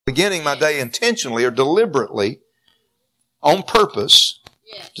beginning my day intentionally or deliberately, on purpose,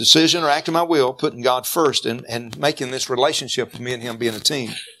 decision or act of my will, putting God first and making this relationship with me and Him being a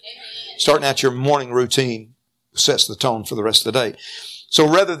team. Starting out your morning routine sets the tone for the rest of the day. So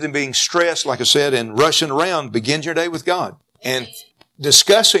rather than being stressed, like I said, and rushing around, begin your day with God. And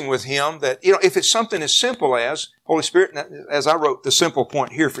discussing with Him that, if it's something as simple as, Holy Spirit, as I wrote, the simple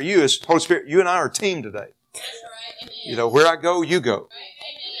point here for you is, Holy Spirit, you and I are a team today. Where I go, you go.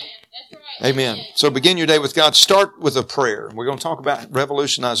 Amen. So begin your day with God. Start with a prayer. We're going to talk about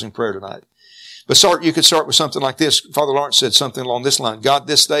revolutionizing prayer tonight. But you could start with something like this. Father Lawrence said something along this line. God,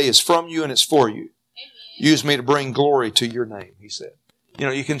 this day is from you and it's for you. Use me to bring glory to your name, he said.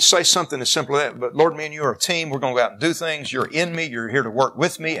 You can say something as simple as that, but Lord, me and you are a team. We're going to go out and do things. You're in me. You're here to work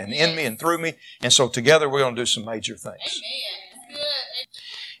with me and in me and through me. And so together we're going to do some major things.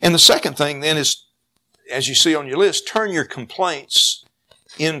 And the second thing then is, as you see on your list, turn your complaints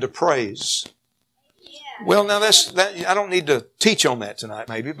into praise. Well, now that I don't need to teach on that tonight,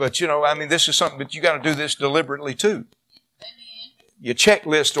 maybe, but this is something, but you got to do this deliberately too. Your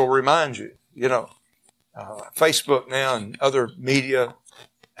checklist will remind you, Facebook now and other media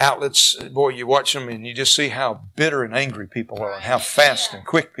outlets, boy, you watch them and you just see how bitter and angry people are and how fast and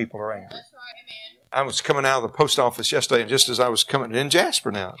quick people are angry. I was coming out of the post office yesterday, and just as I was coming in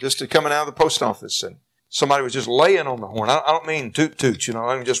Jasper now, coming out of the post office, and somebody was just laying on the horn. I don't mean toot toot,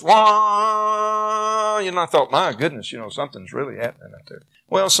 I mean just wah, I thought, my goodness, something's really happening out there.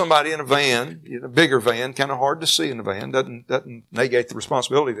 Well, somebody in a van, a bigger van, kind of hard to see in the van, doesn't negate the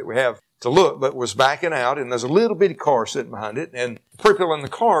responsibility that we have to look, but was backing out, and there's a little bitty car sitting behind it, and people in the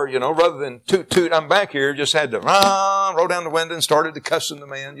car, rather than toot toot, I'm back here, just had to roll down the window and started to cussing the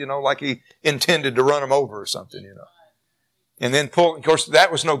man, like he intended to run him over or something, And then of course,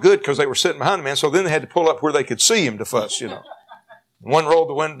 that was no good because they were sitting behind the man, so then they had to pull up where they could see him to fuss, One rolled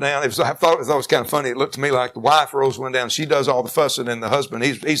the window down. I thought it was kind of funny. It looked to me like the wife rolls the window down. She does all the fussing, and the husband,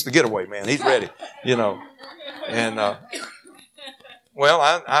 he's the getaway man. He's ready, And, well,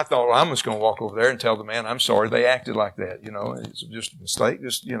 I thought, well, I'm just going to walk over there and tell the man, I'm sorry they acted like that. It's just a mistake.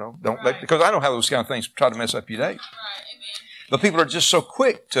 Just, because I know how those kind of things try to mess up your day. But people are just so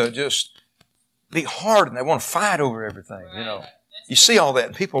quick to just be hard, and they want to fight over everything, You see all that,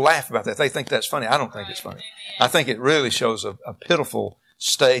 and people laugh about that. They think that's funny. I don't think it's funny. I think it really shows a pitiful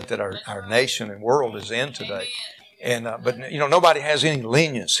state that our nation and world is in today. And but nobody has any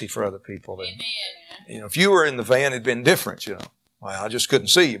leniency for other people. And if you were in the van, it'd been different. Well, I just couldn't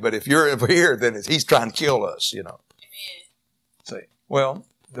see you. But if you're over here, then he's trying to kill us. See, well,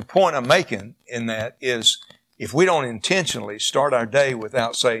 the point I'm making in that is, if we don't intentionally start our day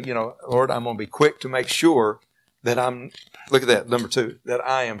without saying, Lord, I'm going to be quick to make sure that look at that, number 2, that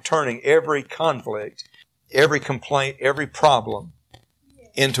I am turning every conflict, every complaint, every problem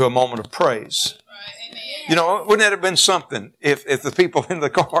into a moment of praise. Wouldn't that have been something if the people in the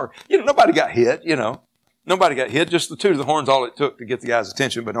car, nobody got hit, Nobody got hit, just the toot of the horn's all it took to get the guy's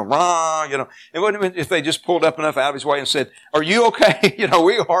attention, but no, It wouldn't have been if they just pulled up enough out of his way and said, are you okay?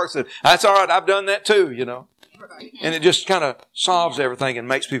 We are. Said, that's all right, I've done that too, And it just kind of solves everything and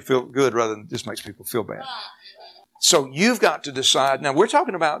makes people feel good rather than just makes people feel bad. So you've got to decide. Now, we're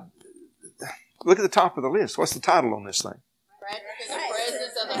talking about, look at the top of the list. What's the title on this thing?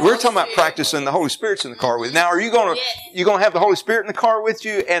 We're talking about practicing the Holy Spirit's in the car with you. Now, are you going to have the Holy Spirit in the car with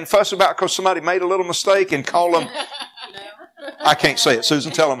you and fuss about because somebody made a little mistake and call them? I can't say it.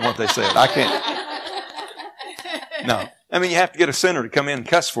 Susan, tell them what they said. I can't. No. I mean, you have to get a sinner to come in and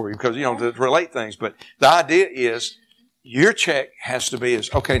cuss for you because, to relate things. But the idea is your check has to be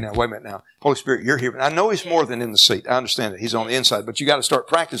okay, now, wait a minute now. Holy Spirit, you're here. I know He's more than in the seat. I understand that. He's on the inside. But you got to start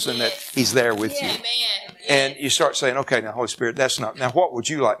practicing that He's there with you. And you start saying, okay, now, Holy Spirit, now what would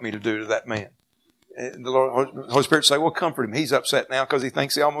you like me to do to that man? And the Holy Spirit say, well, comfort him. He's upset now because he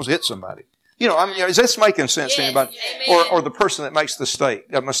thinks he almost hit somebody. Is this making sense to anybody? Or the person that makes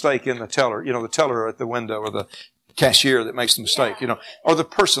a mistake in the teller, the teller at the window or the cashier that makes the mistake, or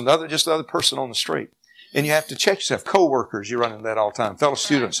the other person on the street. And you have to check yourself. Co-workers, you run into that all the time. Fellow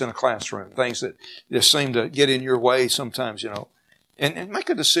students in a classroom, things that just seem to get in your way sometimes, And make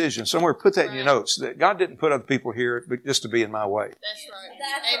a decision somewhere. Put that in your notes. That God didn't put other people here just to be in my way. That's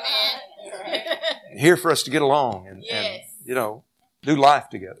right. Amen. Here for us to get along and do life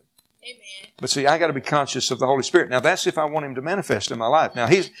together. Amen. But see, I got to be conscious of the Holy Spirit. Now, that's if I want Him to manifest in my life. Now,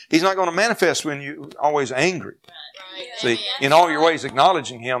 He's not going to manifest when you're always angry. Right. See, in all your ways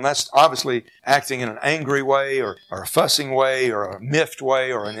acknowledging Him, that's obviously acting in an angry way or a fussing way or a miffed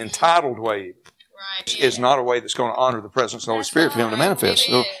way or an entitled way. Right. Is not a way that's going to honor the presence of the Holy Spirit for Him to manifest.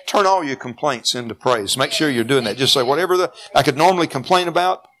 So turn all your complaints into praise. Make sure you're doing that. Just say whatever I could normally complain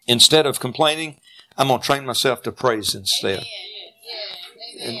about, Instead of complaining, I'm going to train myself to praise instead.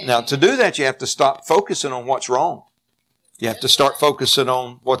 Amen. And now, to do that, you have to stop focusing on what's wrong. You have to start focusing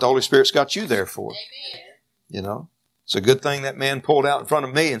on what the Holy Spirit's got you there for. You know, it's a good thing that man pulled out in front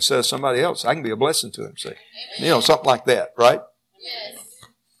of me instead of somebody else. I can be a blessing to him, see. You know, something like that, right? Yes.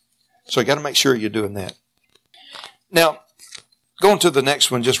 So you got to make sure you're doing that. Now, going to the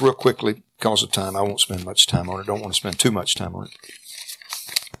next one just real quickly because of time. I won't spend much time on it. I don't want to spend too much time on it.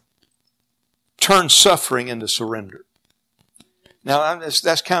 Turn suffering into surrender. Now,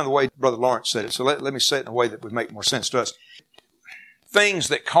 that's kind of the way Brother Lawrence said it. So let me say it in a way that would make more sense to us. Things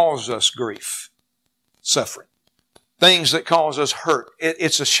that cause us grief, suffering. Things that cause us hurt.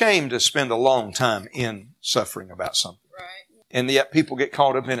 It's a shame to spend a long time in suffering about something. Right. And yet people get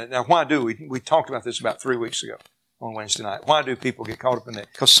caught up in it. Now, why do we? We talked about this about 3 weeks ago on Wednesday night. Why do people get caught up in that?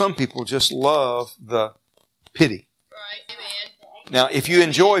 Because some people just love the pity. Right. Amen. Now, if you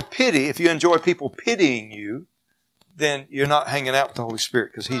enjoy pity, if you enjoy people pitying you, then you're not hanging out with the Holy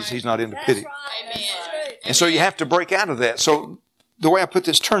Spirit because He's not into pity. Amen. And so you have to break out of that. So the way I put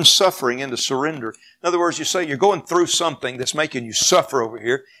this, turn suffering into surrender. In other words, you say you're going through something that's making you suffer over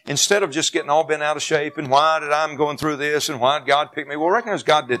here. Instead of just getting all bent out of shape and why did I going through this and why did God pick me? Well, recognize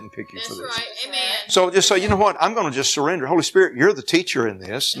God didn't pick you for That's this. right. Amen. So just say, you know what? I'm going to just surrender. Holy Spirit, you're the teacher in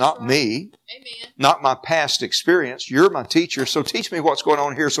this, not me, Amen. not my past experience. You're my teacher. So teach me what's going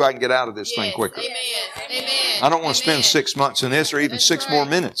on here so I can get out of this thing Yes. quicker. Amen. Amen. I don't want to spend Amen. 6 months in this or even That's 6 right. more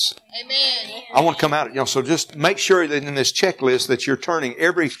minutes. Amen. I want to come out, so just make sure that in this checklist that you're turning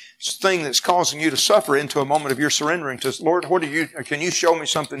everything that's causing you to suffer into a moment of your surrendering to, Lord, can you show me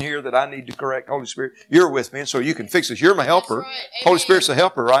something here that I need to correct? Holy Spirit, you're with me, and so you can fix this. You're my helper. That's right. Holy Amen. Spirit's a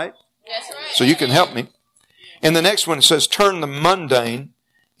helper, right? That's right. So you can help me. And the next one, it says, turn the mundane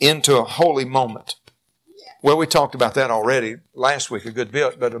into a holy moment. Well, we talked about that already last week a good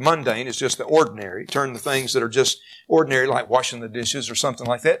bit, but a mundane is just the ordinary. Turn the things that are just ordinary, like washing the dishes or something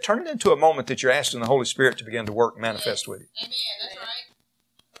like that, turn it into a moment that you're asking the Holy Spirit to begin to work and manifest with you. Amen. That's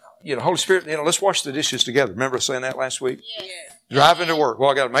right. You know, Holy Spirit, let's wash the dishes together. Remember us saying that last week? Yes. Driving to work.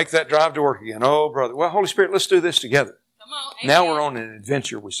 Well, I got to make that drive to work again. Oh, brother. Well, Holy Spirit, let's do this together. Come on. Now Amen. we're on an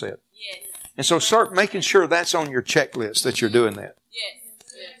adventure, we said. Yes. And so start making sure that's on your checklist, that you're doing that. Yes.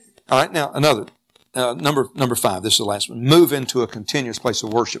 Yes. All right, now another. Number 5, this is the last one. Move into a continuous place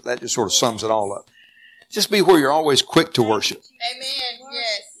of worship. That just sort of sums it all up. Just be where you're always quick to worship. Amen.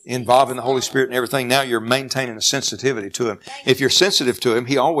 Yes. Involving the Holy Spirit and everything. Now you're maintaining a sensitivity to Him. If you're sensitive to Him,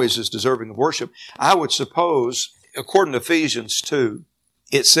 He always is deserving of worship. I would suppose, according to Ephesians 2,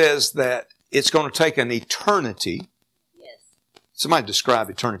 it says that it's going to take an eternity. Yes. Somebody describe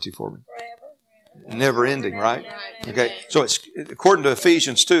eternity for me. Never ending, right? Right. Okay, so it's according to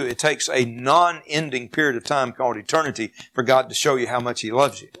Ephesians 2, it takes a non-ending period of time called eternity for God to show you how much He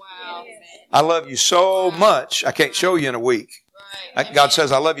loves you. Wow. I love you so much, I can't show you in a week. Right. God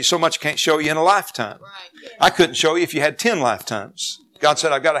says, I love you so much, I can't show you in a lifetime. Right. I couldn't show you if you had 10 lifetimes. God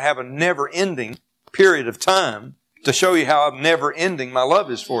said, I've got to have a never-ending period of time to show you how never-ending my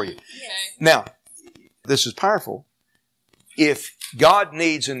love is for you. Okay. Now, this is powerful. If God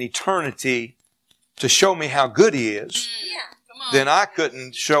needs an eternity to show me how good He is, Come on. then I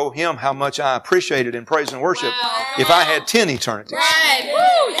couldn't show Him how much I appreciated in praise and worship Wow. if I had 10 eternities. Right.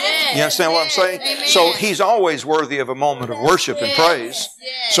 Woo. Yes. You understand what I'm saying? Amen. So He's always worthy of a moment of worship and praise.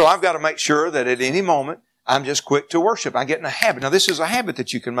 Yes. So I've got to make sure that at any moment I'm just quick to worship. I get in a habit. Now this is a habit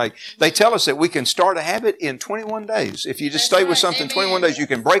that you can make. They tell us that we can start a habit in 21 days. If you just That's stay with right. something Amen. 21 days, you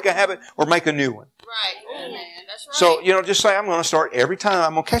can break a habit or make a new one. Right. Amen. That's right. So, just say, I'm going to start every time.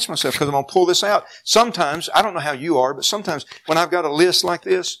 I'm going to catch myself because I'm going to pull this out. Sometimes, I don't know how you are, but sometimes when I've got a list like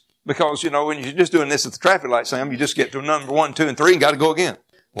this, because, when you're just doing this at the traffic light, Sam, you just get to number 1, 2, and 3 and got to go again.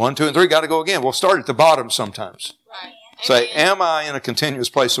 1, 2, and 3, got to go again. We'll start at the bottom sometimes. Right. Say, Amen. am I in a continuous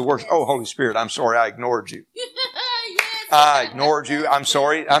place of worship? Oh, Holy Spirit, I'm sorry I ignored you. Yes. I ignored you. I'm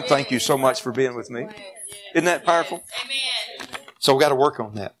sorry. I thank you so much for being with me. Isn't that powerful? Amen. So we've got to work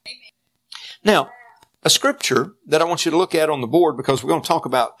on that. Now, a scripture that I want you to look at on the board, because we're going to talk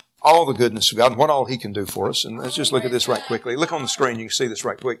about all the goodness of God and what all He can do for us. And let's just look at this right quickly. Look on the screen. You can see this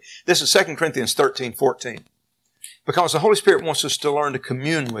right quick. This is 2 Corinthians 13:14. Because the Holy Spirit wants us to learn to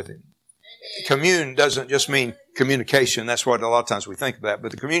commune with Him. Commune doesn't just mean communication. That's what a lot of times we think about.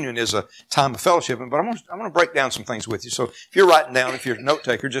 But the communion is a time of fellowship. But I'm going to break down some things with you. So if you're writing down, if you're a note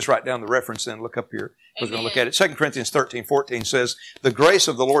taker, just write down the reference and look up here. We're going to look at it. 2 Corinthians 13:14 says, the grace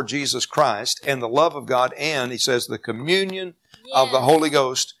of the Lord Jesus Christ and the love of God and, he says, the communion of the Holy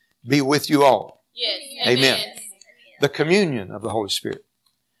Ghost be with you all. Yes. Amen. The communion of the Holy Spirit.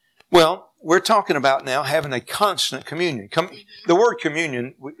 Well, we're talking about now having a constant communion. The word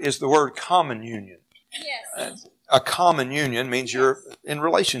communion is the word common union. Yes. A common union means you're in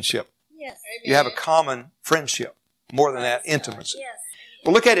relationship. Yes. You have a common friendship. More than that, intimacy. Yes.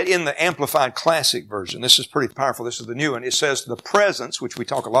 Well, look at it in the Amplified Classic Version. This is pretty powerful. This is the new one. It says the presence, which we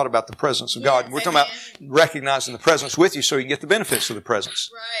talk a lot about the presence of God. We're talking about recognizing the presence with you so you can get the benefits of the presence.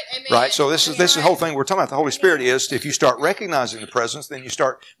 Right. Amen. Right? So this is the whole thing we're talking about. The Holy Spirit is, if you start recognizing the presence, then you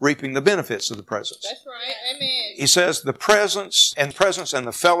start reaping the benefits of the presence. That's right. Amen. He says the presence and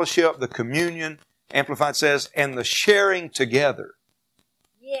the fellowship, the communion, Amplified says, and the sharing together.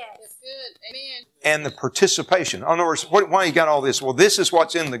 Yes. That's good. Amen. And the participation. In other words, why you got all this? Well, this is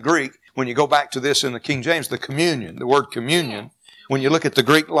what's in the Greek. When you go back to this in the King James, the communion, the word communion. When you look at the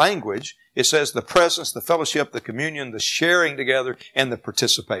Greek language, it says the presence, the fellowship, the communion, the sharing together, and the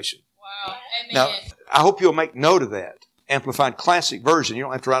participation. Wow. Amen. Now, I hope you'll make note of that. Amplified Classic Version. You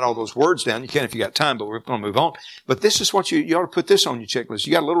don't have to write all those words down. You can if you got time, but we're going to move on. But this is what you ought to put this on your checklist.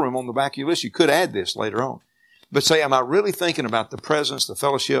 You got a little room on the back of your list. You could add this later on. But say, am I really thinking about the presence, the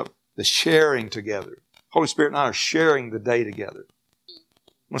fellowship, the sharing together? Holy Spirit and I are sharing the day together.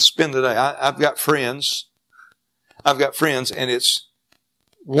 I'm going to spend the day. I've got friends, and it's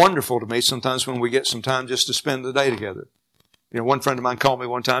wonderful to me sometimes when we get some time just to spend the day together. You know, one friend of mine called me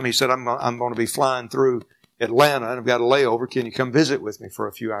one time. He said, I'm going to be flying through Atlanta, and I've got a layover. Can you come visit with me for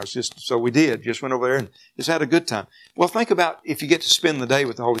a few hours? So we did. Just went over there and just had a good time. Well, think about if you get to spend the day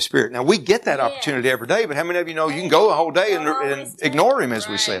with the Holy Spirit. Now, we get that opportunity every day, but how many of you know you can go a whole day and ignore Him, as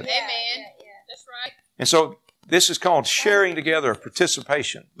we said? Amen. That's right. And so this is called sharing together,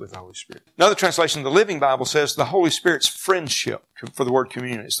 participation with the Holy Spirit. Another translation, the Living Bible says the Holy Spirit's friendship for the word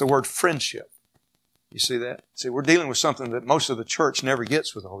communion. It's the word friendship. You see that? See, we're dealing with something that most of the church never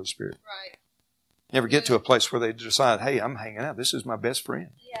gets with the Holy Spirit. Right. Never get to a place where they decide, hey, I'm hanging out. This is my best friend.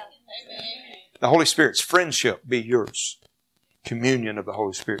 Yeah. Amen. The Holy Spirit's friendship be yours. Communion of the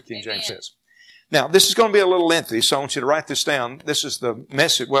Holy Spirit, King James says. Now, this is going to be a little lengthy, so I want you to write this down. This is the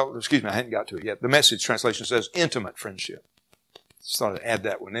message. Well, excuse me, I hadn't got to it yet. The Message translation says intimate friendship. Just thought I'd add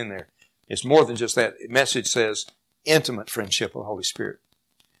that one in there. It's more than just that. The Message says intimate friendship of the Holy Spirit.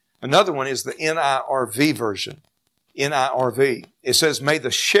 Another one is the NIRV version. NIRV. It says, may the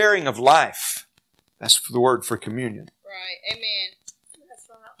sharing of life. That's the word for communion. Right. Amen.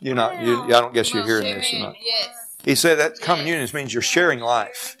 You're not. I don't guess you're hearing this or not. Yes. He said that communion means you're sharing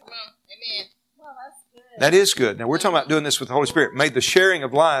life. Come on. Amen. Well, that's good. That is good. Now we're talking about doing this with the Holy Spirit. May the sharing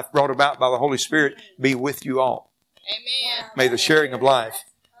of life brought about by the Holy Spirit be with you all. Amen. May the sharing of life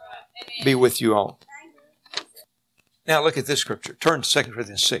be with you all. Now look at this scripture. Turn to 2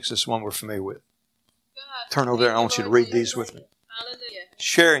 Corinthians 6. This is one we're familiar with. God. Turn over there. I want you to read these with me. Hallelujah.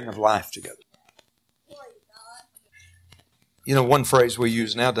 Sharing of life together. You know, one phrase we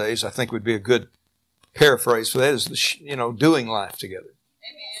use nowadays, I think would be a good paraphrase for that is, doing life together.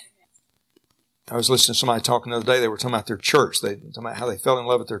 Amen. I was listening to somebody talking the other day. They were talking about their church. They were talking about how they fell in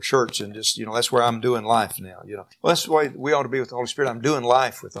love with their church and just, that's where I'm doing life now. Well, that's the way we ought to be with the Holy Spirit. I'm doing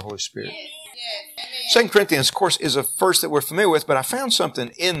life with the Holy Spirit. Yes. 2 Corinthians, of course, is a verse that we're familiar with, but I found something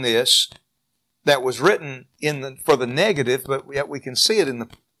in this that was written for the negative, but yet we can see it in the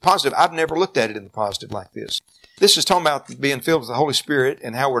positive. I've never looked at it in the positive like this. This is talking about being filled with the Holy Spirit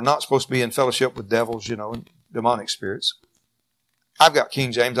and how we're not supposed to be in fellowship with devils, and demonic spirits. I've got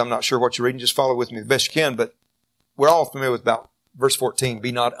King James. I'm not sure what you're reading. Just follow with me the best you can, but we're all familiar with about verse 14,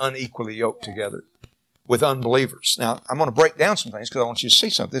 be not unequally yoked together with unbelievers. Now, I'm going to break down some things because I want you to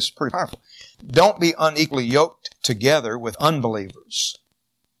see something. This is pretty powerful. Don't be unequally yoked together with unbelievers.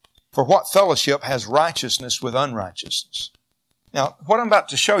 For what fellowship has righteousness with unrighteousness? Now, what I'm about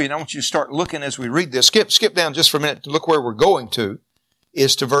to show you, and I want you to start looking as we read this. Skip down just for a minute to look where we're going to,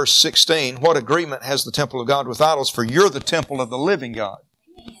 is to verse 16. What agreement has the temple of God with idols? For you're the temple of the living God.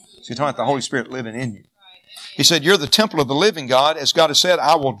 So you're talking about the Holy Spirit living in you. He said, you're the temple of the living God. As God has said,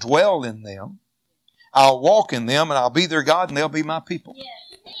 I will dwell in them. I'll walk in them, and I'll be their God, and they'll be my people.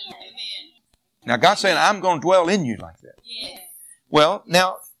 Now, God's saying, I'm going to dwell in you like that. Well,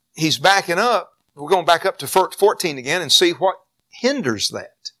 now, He's backing up. We're going back up to 14 again and see what hinders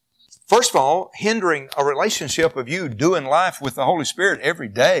that. First of all, hindering a relationship of you doing life with the Holy Spirit every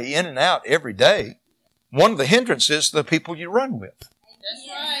day, in and out every day. One of the hindrances is the people you run with. That's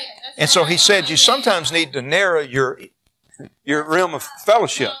right. And so He said you sometimes need to narrow your realm of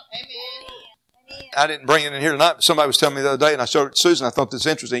fellowship. Amen. I didn't bring it in here tonight, but somebody was telling me the other day, and I showed it to Susan. I thought this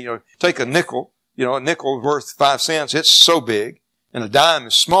was interesting. Take a nickel. A nickel is worth 5 cents. It's so big, and a dime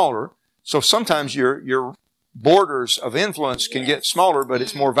is smaller. So sometimes your borders of influence can get smaller, but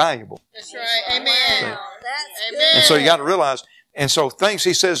it's more valuable. That's right. Amen. Wow, that's Amen. good. And so you got to realize And so things,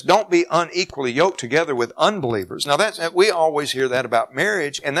 he says, don't be unequally yoked together with unbelievers. Now we always hear that about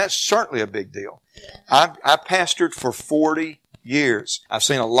marriage, and that's certainly a big deal. I pastored for 40 years. I've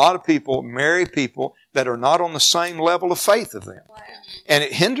seen a lot of people marry people that are not on the same level of faith of them. And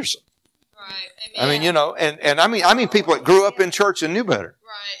it hinders them. Right. I mean, and I mean people that grew up in church and knew better.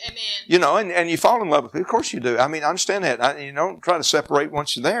 Right. Amen. And you fall in love with people. Of course you do. I mean, I understand that. You don't try to separate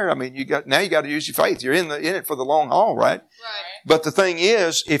once you're there. I mean, you got to use your faith. You're in it for the long haul, right? Right. But the thing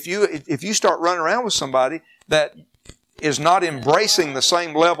is, if you start running around with somebody that is not embracing the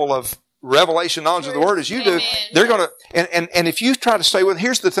same level of revelation knowledge of the Word as you do, they're going to, and if you try to stay with,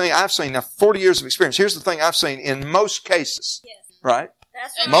 here's the thing I've seen, now 40 years of experience, here's the thing I've seen in most cases, right?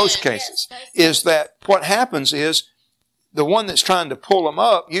 Most cases, is that what happens is the one that's trying to pull them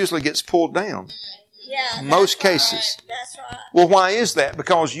up usually gets pulled down. Yeah, most cases. Right. That's right. Well, why is that?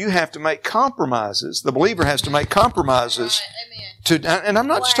 Because you have to make compromises. The believer has to make compromises. Right. And I'm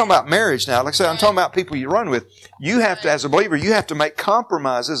not just talking about marriage now. Like I said, I'm talking about people you run with. You have to, as a believer, you have to make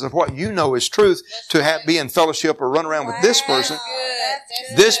compromises of what you know is truth to be in fellowship or run around with this person.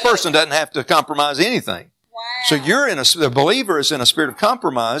 This person doesn't have to compromise anything. So the believer is in a spirit of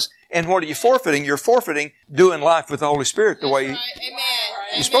compromise, and what are you forfeiting? You're forfeiting doing life with the Holy Spirit the way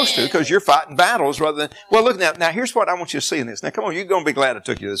you're supposed to, because you're fighting battles rather than, well, look now, here's what I want you to see in this. Now, come on, you're going to be glad I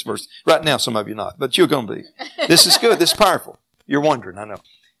took you to this verse. Right now, some of you not, but you're going to be. This is good. This is powerful. You're wondering, I know.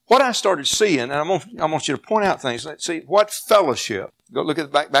 What I started seeing, and I want you to point out things. Let's see, what fellowship? Go look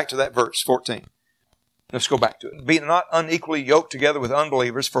at back to that verse, 14. Let's go back to it. Be not unequally yoked together with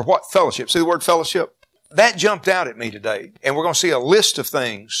unbelievers, for what fellowship? See the word fellowship? That jumped out at me today. And we're going to see a list of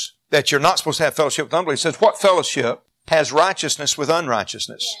things that you're not supposed to have fellowship with unbelievers. It says, what fellowship has righteousness with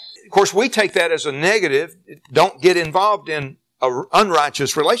unrighteousness? Of course, we take that as a negative. Don't get involved in an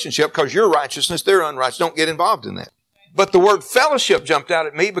unrighteous relationship because your righteousness, they're unrighteous. Don't get involved in that. But the word fellowship jumped out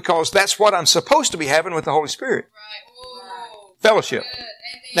at me because that's what I'm supposed to be having with the Holy Spirit. Fellowship.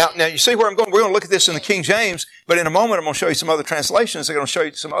 Now you see where I'm going. We're going to look at this in the King James, but in a moment I'm going to show you some other translations. I'm going to show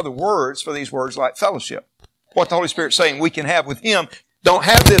you some other words for these words like fellowship. What the Holy Spirit's saying we can have with Him. Don't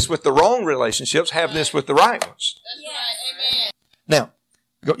have this with the wrong relationships. Have this with the right ones. That's right. Amen.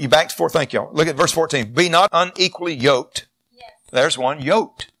 Now, you back to 4. Thank y'all. Look at verse 14. Be not unequally yoked. Yes. There's one.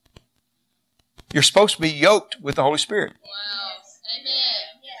 Yoked. You're supposed to be yoked with the Holy Spirit. Wow. Amen.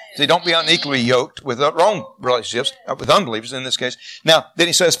 See, don't be unequally yoked with wrong relationships, with unbelievers in this case. Now, then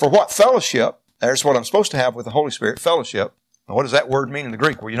he says, for what fellowship, there's what I'm supposed to have with the Holy Spirit, fellowship. Now, what does that word mean in the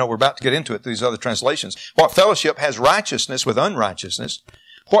Greek? Well, we're about to get into it through these other translations. What fellowship has righteousness with unrighteousness?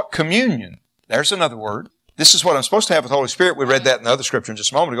 What communion? There's another word. This is what I'm supposed to have with the Holy Spirit. We read that in the other scripture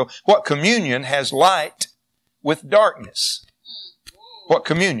just a moment ago. What communion has light with darkness? What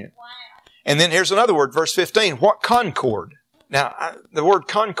communion? And then here's another word, verse 15. What concord? Now, the word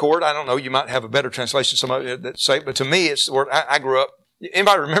concord, I don't know, you might have a better translation, some of you that say, but to me, it's the word, I grew up,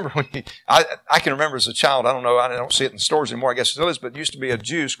 anybody remember when I can remember as a child, I don't know, I don't see it in stores anymore, I guess it still is, but it used to be a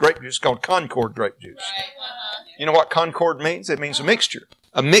juice, grape juice called Concord grape juice. Right. You know what concord means? It means a mixture,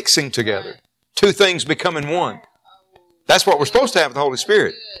 a mixing together, two things becoming one. That's what we're supposed to have with the Holy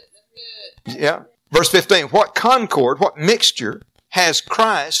Spirit. Yeah. Verse 15, what concord, what mixture has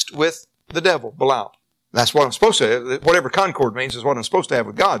Christ with the devil, Belial? That's what I'm supposed to have. Whatever concord means is what I'm supposed to have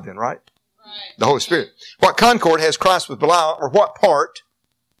with God then, right? The Holy Spirit. What concord has Christ with Belial, or what part,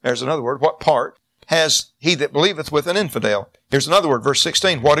 there's another word, what part has he that believeth with an infidel? Here's another word, verse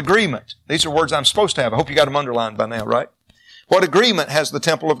 16, what agreement? These are words I'm supposed to have. I hope you got them underlined by now, right? What agreement has the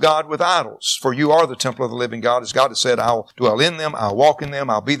temple of God with idols? For you are the temple of the living God. As God has said, I'll dwell in them, I'll walk in them,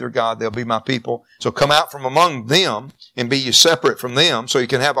 I'll be their God, they'll be my people. So come out from among them and be you separate from them so you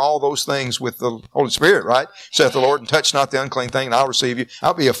can have all those things with the Holy Spirit, right? Saith the Lord, and touch not the unclean thing, and I'll receive you.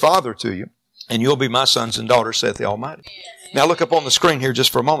 I'll be a father to you, and you'll be my sons and daughters, saith the Almighty. Now look up on the screen here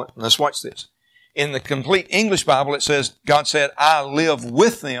just for a moment, and let's watch this. In the complete English Bible, it says, God said, I live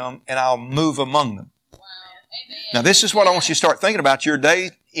with them, and I'll move among them. Now, this is what I want you to start thinking about. Your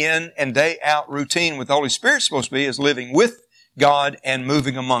day in and day out routine with the Holy Spirit supposed to be is living with God and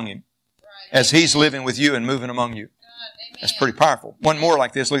moving among Him as He's living with you and moving among you. That's pretty powerful. One more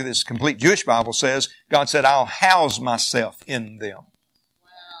like this. Look at this. Complete Jewish Bible says, God said, I'll house myself in them.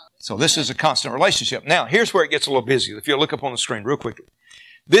 So this is a constant relationship. Now, here's where it gets a little busy. If you'll look up on the screen real quickly.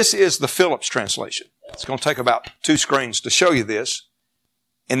 This is the Phillips translation. It's going to take about 2 screens to show you this.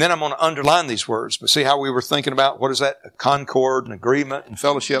 And then I'm going to underline these words. But see how we were thinking about what is that? A concord, an agreement, and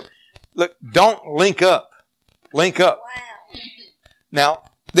fellowship. Look, don't link up. Link up. Now,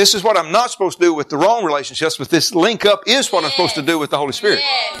 This is what I'm not supposed to do with the wrong relationships, but this link up is what I'm supposed to do with the Holy Spirit.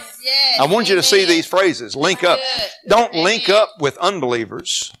 Yes, yes. I want you to see these phrases. Link up. Good. Don't link up with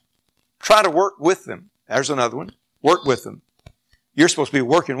unbelievers. Try to work with them. There's another one. Work with them. You're supposed to be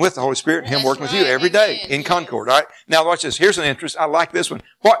working with the Holy Spirit and Him That's working with you right. every day Amen. in concord. All right. Now watch this. Here's an interest. I like this one.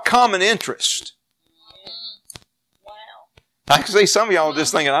 What common interest? Wow. I can see some of y'all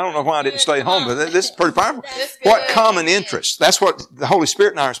just thinking, I don't know why I didn't stay home, but this is pretty powerful. That's good. What common interest? That's what the Holy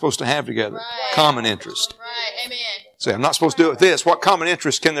Spirit and I are supposed to have together. Right. Common interest. Right. Amen. See, I'm not supposed to do it with this. What common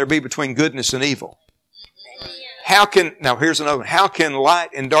interest can there be between goodness and evil? Now here's another one. How can light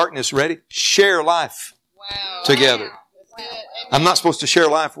and darkness, ready? Share life Wow. together. That's good. Amen. I'm not supposed to share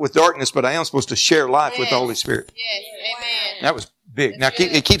life with darkness, but I am supposed to share life with the Holy Spirit. Yes. Amen. That was big. Now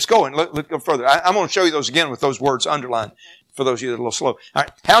it keeps going. Look go further. I'm going to show you those again with those words underlined for those of you that are a little slow. All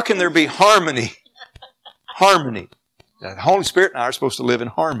right. How can there be harmony? Harmony. Now, the Holy Spirit and I are supposed to live in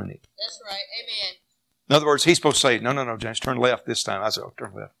harmony. That's right. Amen. In other words, He's supposed to say, no, James, turn left this time. I said, oh,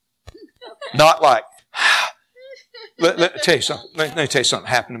 turn left. Not like, let me tell you something. Let me tell you something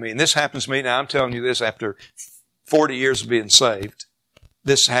happened to me. And this happens to me. Now, I'm telling you this after 40 years of being saved.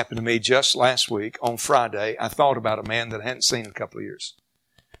 This happened to me just last week on Friday. I thought about a man that I hadn't seen in a couple of years.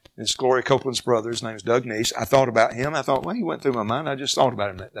 It's Gloria Copeland's brother. His name's Doug Neese. I thought about him. I thought, well, he went through my mind. I just thought about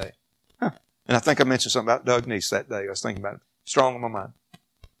him that day. Huh. And I think I mentioned something about Doug Neese that day. I was thinking about him. Strong on my mind.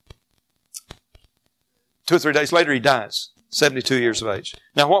 2 or 3 days later, he dies. 72 years of age.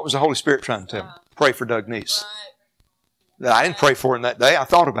 Now, what was the Holy Spirit trying to tell me? Pray for Doug Neese. Right. I didn't pray for him that day. I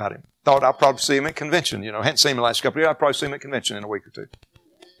thought about him. Thought I'll probably see him at convention. You know, hadn't seen him the last couple of years. I'll probably see him at convention in a week or two.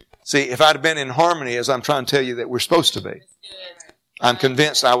 See, if I'd have been in harmony, as I'm trying to tell you that we're supposed to be, Good. I'm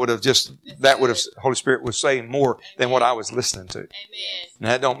convinced Holy Spirit was saying more than what I was listening to. Amen. Now,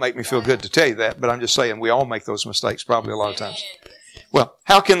 that don't make me feel good to tell you that, but I'm just saying we all make those mistakes probably a lot of times. Amen. Well,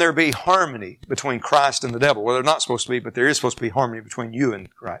 how can there be harmony between Christ and the devil? Well, they're not supposed to be, but there is supposed to be harmony between you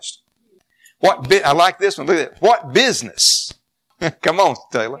and Christ. I like this one. Look at that. What business? Come on,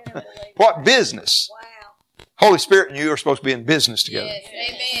 Taylor. What business? Wow. Holy Spirit and you are supposed to be in business together. Yes.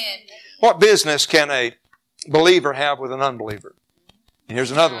 Amen. What business can a believer have with an unbeliever? And here's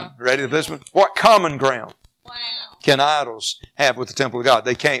another one. Ready for this one? What common ground Wow. can idols have with the temple of God?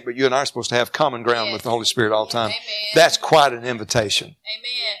 They can't, but you and I are supposed to have common ground with the Holy Spirit all the time. Amen. That's quite an invitation.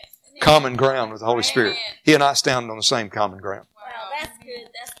 Amen. Common ground with the Holy Spirit. Amen. He and I stand on the same common ground. Wow. That's good.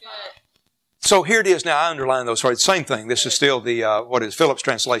 That's good. So here it is now. I underline those words. Same thing. This is still the Phillips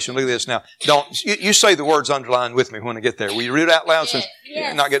translation. Look at this now. You say the words underlined with me when I get there. Will you read it out loud since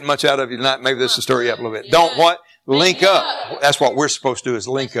you're not getting much out of you tonight? Maybe this will stir you up a little bit. Don't what? Link up. That's what we're supposed to do is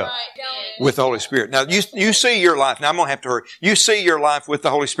link up with the Holy Spirit. Now you see your life. Now I'm going to have to hurry. You see your life with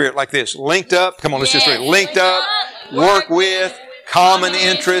the Holy Spirit like this. Linked up. Come on, let's just read it. Linked up. Work with. Common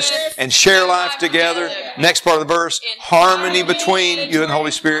interest and share life together. Next part of the verse, harmony between you and the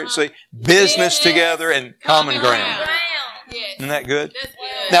Holy Spirit. See, business together and common ground. Yes. Isn't that good? That's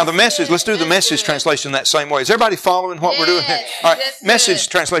good. Now the message, let's do the message translation that same way. Is everybody following what we're doing here? Yes, All right, that's message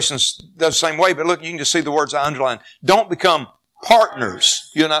good. translations does the same way, but look, you can just see the words I underlined. Don't become partners.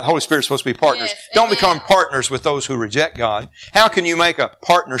 You and the Holy Spirit are supposed to be partners. Yes, Don't amen. become partners with those who reject God. How can you make a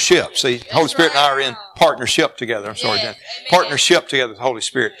partnership? See, Holy Spirit and I are in partnership together. I'm sorry, Yes, Jen. amen. Partnership together with the Holy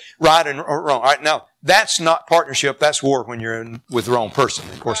Spirit. Right and wrong. All right, now, that's not partnership. That's war when you're in with the wrong person.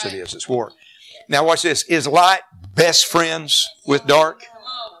 Of course it is. It's war. Now watch this. Is light best friends with dark?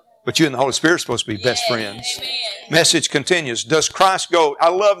 But you and the Holy Spirit are supposed to be best friends. Amen. Message continues. Does Christ go, I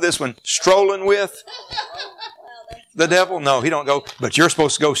love this one, strolling with the devil? No, he don't go, but you're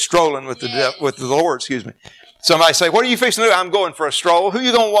supposed to go strolling with with the Lord, excuse me. Somebody say, what are you fixing to do? I'm going for a stroll. Who are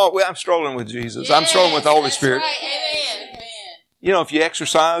you going to walk with? I'm strolling with Jesus. I'm strolling with the Holy That's Spirit. Right. Amen. You know, if you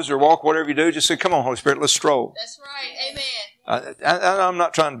exercise or walk, whatever you do, just say, come on, Holy Spirit, let's stroll. That's right. Amen. I'm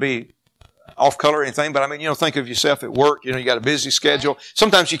not trying to be off color or anything, but I mean, think of yourself at work. You got a busy schedule.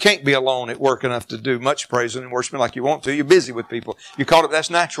 Sometimes you can't be alone at work enough to do much praising and worshiping like you want to. You're busy with people. You call it, that's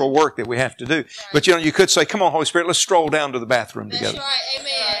natural work that we have to do. But you could say, come on, Holy Spirit, let's stroll down to the bathroom That's together. right.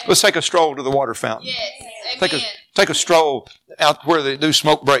 Amen. Let's take a stroll to the water fountain. Yes. Amen. Take a stroll out where they do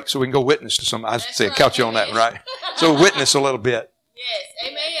smoke breaks so we can go witness to somebody. I say, right. caught you on that one, right? So witness a little bit.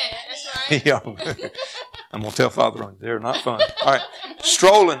 Yes. Amen. That's right. Yeah. I'm going to tell Father on you. They're not fun. All right.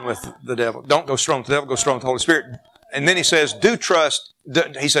 Strolling with the devil. Don't go strolling with the devil. Go strolling with the Holy Spirit. And then he says, do trust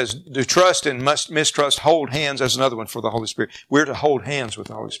and mistrust. Hold hands. There's another one for the Holy Spirit. We're to hold hands with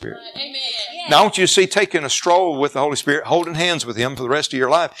the Holy Spirit. Amen. Now, I want you to see taking a stroll with the Holy Spirit, holding hands with Him for the rest of your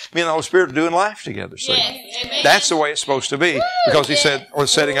life. Me and the Holy Spirit are doing life together. See? Yes. Amen. That's the way it's supposed to be. Because He said, or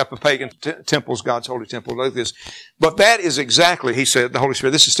setting up a pagan temples, God's holy temple, like this. But that is exactly, He said, the Holy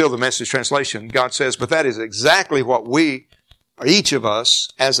Spirit, this is still the Message translation. God says, but that is exactly what we, or each of us,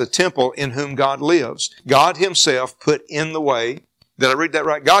 as a temple in whom God lives. God Himself put in the way. Did I read that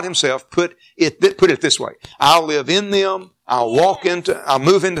right? God Himself put it this way. I'll live in them. I'll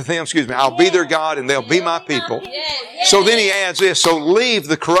move into them, I'll be their God and they'll be my people. So then He adds this, so leave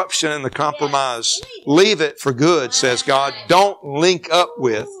the corruption and the compromise. Leave it for good, says God. Don't link up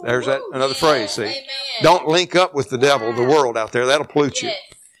with, there's that another phrase, see? Don't link up with the devil, the world out there. That'll pollute you.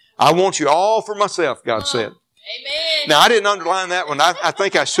 I want you all for myself, God said. Amen. Now, I didn't underline that one. I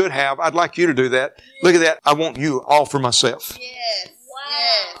think I should have. I'd like you to do that. Look at that. I want you all for myself. Yes.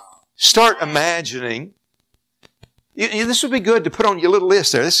 Wow. Start imagining. This would be good to put on your little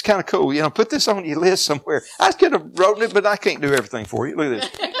list there. This is kind of cool. Put this on your list somewhere. I could have written it, but I can't do everything for you. Look at this.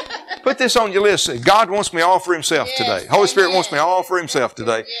 Put this on your list. God wants me all for Himself today. Holy Spirit wants me all for Himself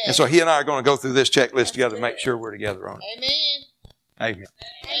today. And so He and I are going to go through this checklist together and make sure we're together on it. Amen. Amen.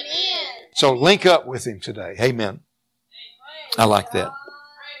 Amen. So link up with Him today. Amen. I like that.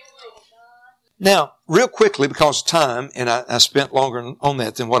 Now, real quickly, because of time, and I spent longer on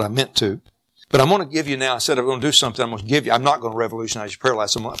that than what I meant to, but I'm going to give you now, I said I'm going to do something, I'm going to give you, I'm not going to revolutionize your prayer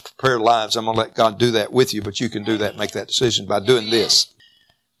lives. I'm going to let God do that with you, but you can do that, make that decision by doing this.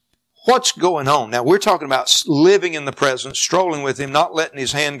 What's going on? Now, we're talking about living in the presence, strolling with Him, not letting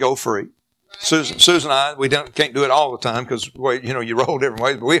His hand go free. Susan and I, we can't do it all the time because, you roll different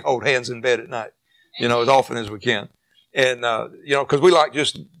ways, but we hold hands in bed at night, as often as we can. And, because we like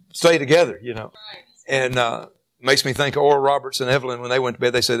just stay together, And, makes me think of Oral Roberts and Evelyn when they went to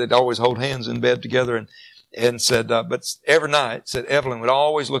bed. They said they'd always hold hands in bed together and said, but every night, said Evelyn would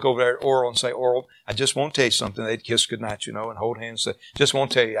always look over there at Oral and say, Oral, I just want to tell you something. They'd kiss goodnight, and hold hands and say, just want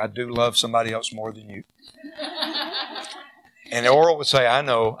to tell you, I do love somebody else more than you. And Oral would say, I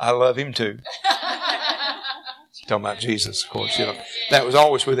know, I love him too. Talking about Jesus, of course, That was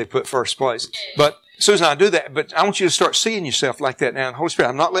always where they put first place. But Susan and I do that, but I want you to start seeing yourself like that now. Holy Spirit,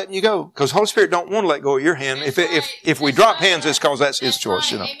 I'm not letting you go because Holy Spirit don't want to let go of your hand. If we drop hands, it's because that's His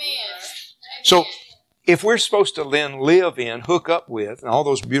choice, So if we're supposed to then live in, hook up with, and all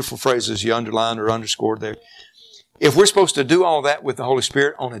those beautiful phrases you underlined or underscored there, if we're supposed to do all that with the Holy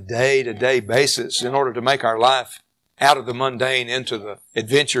Spirit on a day-to-day basis in order to make our life out of the mundane into the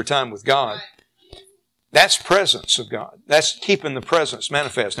adventure time with God, that's presence of God. That's keeping the presence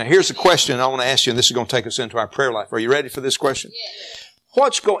manifest. Now, here's a question I want to ask you, and this is going to take us into our prayer life. Are you ready for this question? Yes.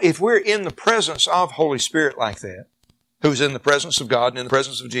 If we're in the presence of Holy Spirit like that, who's in the presence of God and in the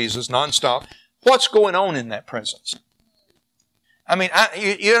presence of Jesus nonstop, what's going on in that presence? I mean,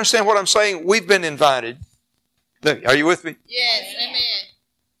 you understand what I'm saying? We've been invited. Look, are you with me? Yes. Amen.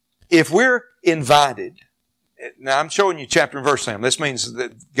 If we're invited, now, I'm showing you chapter and verse, Sam. This means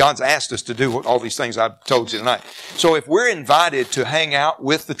that God's asked us to do all these things I've told you tonight. So if we're invited to hang out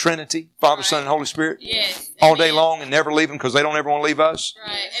with the Trinity, Father, Son, and Holy Spirit, all day long and never leave them because they don't ever want to leave us.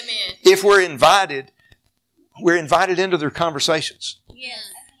 Right. Amen. If we're invited into their conversations. Yes.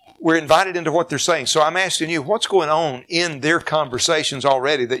 We're invited into what they're saying. So I'm asking you, what's going on in their conversations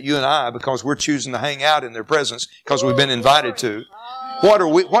already that you and I, because we're choosing to hang out in their presence because we've been invited to,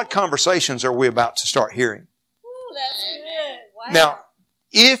 what conversations are we about to start hearing? That's good. Wow. Now,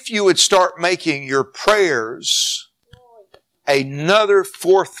 if you would start making your prayers another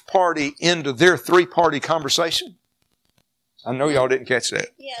fourth party into their three-party conversation, I know y'all didn't catch that.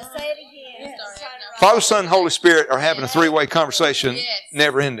 Yeah, say it again. Father, Son, Holy Spirit are having a three-way conversation,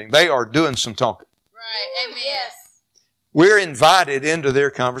 never ending. They are doing some talking. Right. Amen. Yes. We're invited into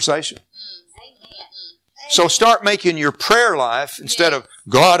their conversation. So start making your prayer life instead of,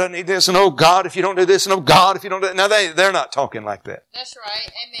 God, I need this, and oh God, if you don't do this, and oh God, if you don't do that. Now they're not talking like that. That's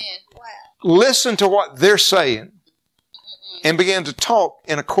right. Amen. Wow. Listen to what they're saying and begin to talk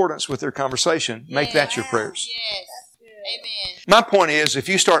in accordance with their conversation. Make that your prayers. Yes. Amen. My point is, if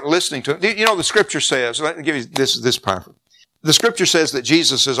you start listening to it, the Scripture says, let me give you this powerful. The Scripture says that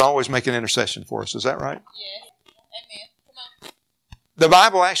Jesus is always making intercession for us. Is that right? Yes. Amen. Come on. The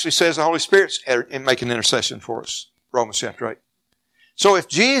Bible actually says the Holy Spirit's making intercession for us. Romans chapter 8. So if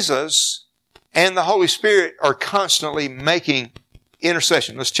Jesus and the Holy Spirit are constantly making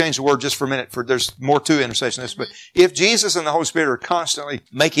intercession, let's change the word just for a minute, for there's more to intercession. But if Jesus and the Holy Spirit are constantly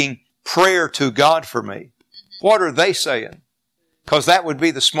making prayer to God for me, what are they saying? Because that would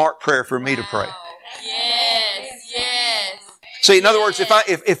be the smart prayer for me to pray. Yes. Yes. See, in other words,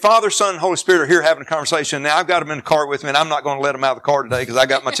 if Father, Son, and Holy Spirit are here having a conversation, now I've got them in the car with me, and I'm not going to let them out of the car today because I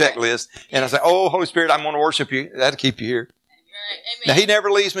got my checklist. And I say, oh, Holy Spirit, I'm going to worship you. That'll keep you here. Now, He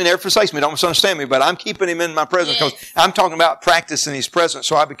never leaves me, never forsakes me. Don't misunderstand me, but I'm keeping Him in my presence because I'm talking about practicing His presence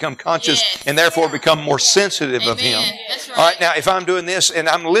so I become conscious and therefore become more sensitive of Him. That's right. All right, now, if I'm doing this and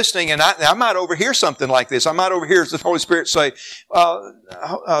I'm listening and I might overhear something like this. I might overhear the Holy Spirit say,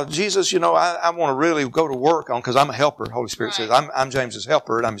 Jesus, I want to really go to work on, because I'm a helper. Holy Spirit says, I'm James's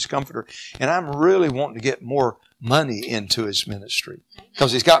helper and I'm His comforter. And I'm really wanting to get more money into His ministry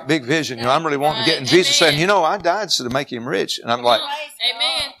because He's got big vision. I'm really wanting to get, and Jesus said, I died so to make Him rich. And I'm like,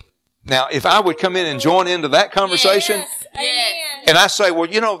 Amen. now, if I would come in and join into that conversation, and I say,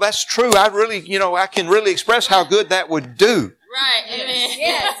 well, that's true. I really, I can really express how good that would do. Right. Amen.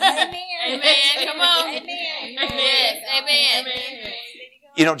 Yes. Amen. Amen. Come on. Amen. Yes.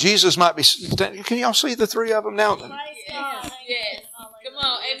 Amen. Jesus might be, can y'all see the three of them now? Yes. Come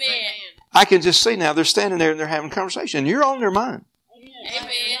on. Amen. I can just see now they're standing there and they're having a conversation. You're on their mind.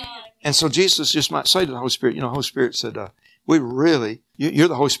 Amen. And so Jesus just might say to the Holy Spirit, Holy Spirit said, you're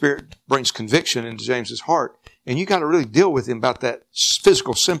the Holy Spirit brings conviction into James's heart. And you got to really deal with him about that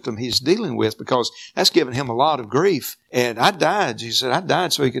physical symptom he's dealing with, because that's given him a lot of grief. And I died. Jesus said, I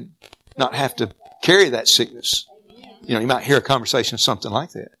died so he could not have to carry that sickness. You might hear a conversation of something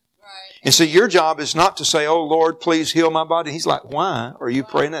like that. And so your job is not to say, oh, Lord, please heal my body. He's like, why are you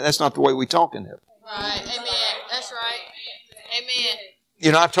praying that? That's not the way we talk in heaven. Right. Amen. That's right.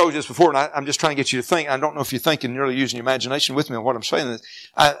 Amen. I've told you this before, and I'm just trying to get you to think. I don't know if you're thinking, you're really using your imagination with me on what I'm saying.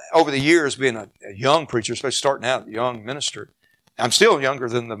 Over the years, being a young preacher, especially starting out, a young minister, I'm still younger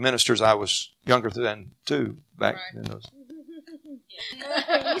than the ministers I was younger than too back in those.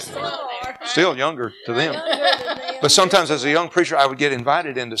 You still are. Still younger to them. But sometimes as a young preacher, I would get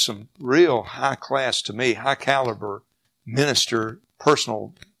invited into some real high class, to me, high caliber minister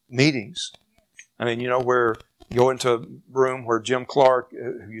personal meetings. I mean, where you go into a room where Jim Clark,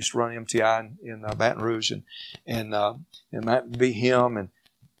 who used to run MTI in Baton Rouge, and it might be him, and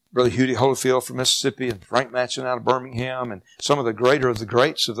Brother Hudie Holyfield from Mississippi, and Frank Matson out of Birmingham, and some of the greater of the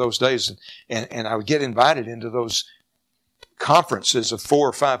greats of those days. And I would get invited into those conferences of 4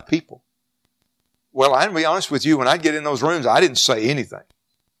 or 5 people. Well, I'm going to be honest with you, when I get in those rooms, I didn't say anything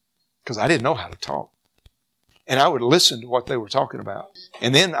because I didn't know how to talk. And I would listen to what they were talking about.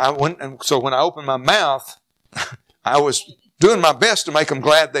 And then so when I opened my mouth, I was doing my best to make them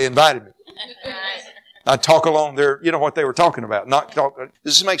glad they invited me. I'd talk along their, what they were talking about. Does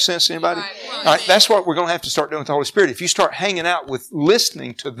this make sense to anybody? All right, that's what we're going to have to start doing with the Holy Spirit. If you start hanging out with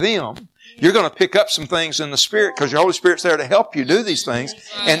listening to them, you're going to pick up some things in the Spirit, because your Holy Spirit's there to help you do these things.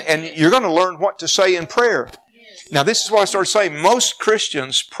 And you're going to learn what to say in prayer. Now, this is what I started saying. Most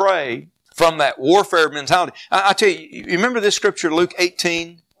Christians pray from that warfare mentality. I tell you, you remember this scripture, Luke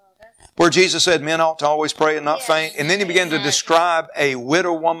 18, where Jesus said men ought to always pray and not faint? And then He began to describe a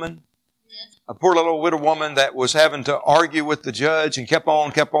widow woman, a poor little widow woman that was having to argue with the judge and kept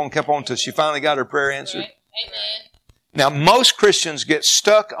on until she finally got her prayer answered. Amen. Now, most Christians get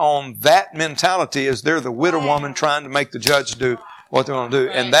stuck on that mentality as they're the widow woman trying to make the judge do what they want to do.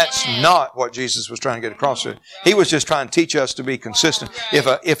 And that's not what Jesus was trying to get across to. He was just trying to teach us to be consistent.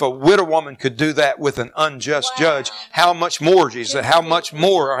 If a widow woman could do that with an unjust judge, how much more, Jesus said, how much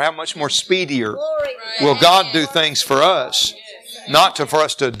more speedier will God do things for us? Not for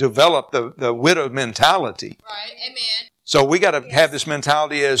us to develop the widow mentality. Right. Amen. So we got to have this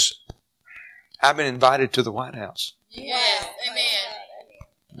mentality as, I've been invited to the White House. Yes. Amen.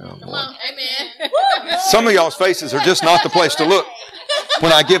 No, Come on. Amen. some of y'all's faces are just not the place to look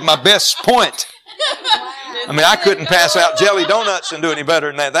when I give my best point. I mean, I couldn't pass out jelly donuts and do any better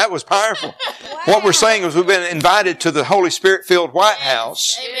than that. That was powerful. What we're saying is we've been invited to the Holy Spirit-filled White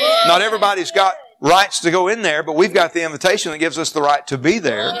House. Amen. Not everybody's got rights to go in there, but we've got the invitation that gives us the right to be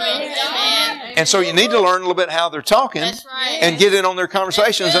there. Amen. And so you need to learn a little bit how they're talking and get in on their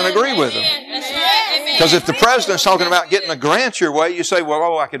conversations and agree with them. That's right. Amen. Because if the president's talking about getting a grant your way, you say,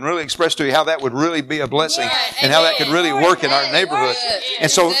 well, I can really express to you how that would really be a blessing and how that could really work in our neighborhood.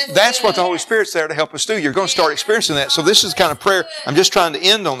 And so that's what the Holy Spirit's there to help us do. You're going to start experiencing that. So this is the kind of prayer. I'm just trying to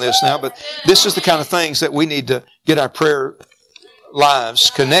end on this now, but this is the kind of things that we need to get our prayer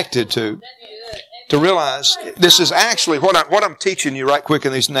lives connected to realize this is actually what I'm teaching you right quick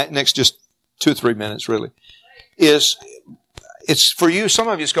in these next just 2 or 3 minutes really is it's for you. Some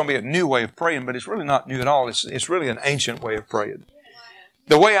of you it's going to be a new way of praying, but it's really not new at all. It's really an ancient way of praying.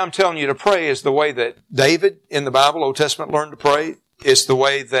 The way I'm telling you to pray is the way that David in the Bible, Old Testament, learned to pray. It's the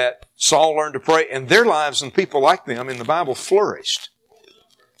way that Saul learned to pray, and their lives and people like them in the Bible flourished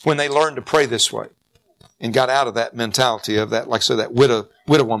when they learned to pray this way. and got out of that mentality of that, like I said, that widow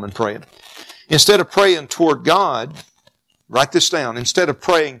woman praying. Instead of praying toward God, write this down. Instead of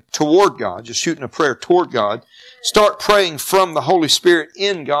praying toward God, just shooting a prayer toward God, start praying from the Holy Spirit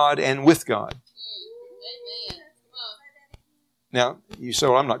in God and with God. Now, you say,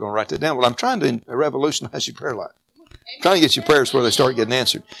 well, I'm not going to write that down. Well, I'm trying to revolutionize your prayer life. I'm trying to get your prayers where they start getting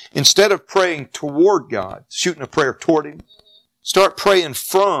answered. Instead of praying toward God, shooting a prayer toward Him, start praying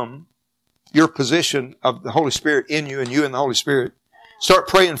from your position of the Holy Spirit in you and you in the Holy Spirit. Start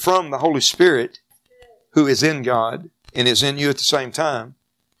praying from the Holy Spirit who is in God and is in you at the same time,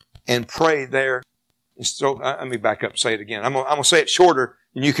 and pray there. So let me back up and say it again. I'm going to say it shorter,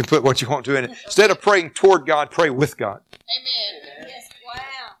 and you can put what you want to in it. Instead of praying toward God, pray with God. Amen. Yes. Wow.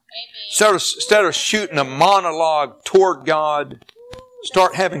 Amen. Instead of shooting a monologue toward God,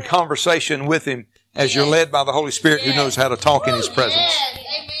 start having conversation with Him as you're led by the Holy Spirit who knows how to talk in His presence. Yes.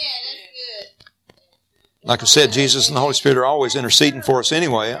 Amen. That's good. Like I said, Jesus and the Holy Spirit are always interceding for us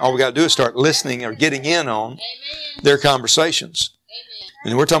anyway. All we got to do is start listening or getting in on their conversations.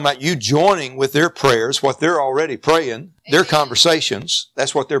 And we're talking about you joining with their prayers, what they're already praying, their conversations.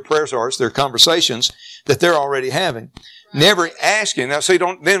 That's what their prayers are. It's their conversations that they're already having. Never asking. Now, see,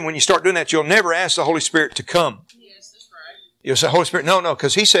 then when you start doing that, you'll never ask the Holy Spirit to come. Yes, that's right. You'll say, Holy Spirit, no,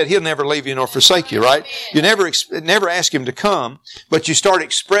 because He said He'll never leave you nor forsake you, right? You never ask Him to come, but you start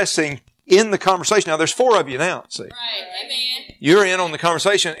expressing in the conversation. Now, there's 4 of you now, see. Right. Amen. You're in on the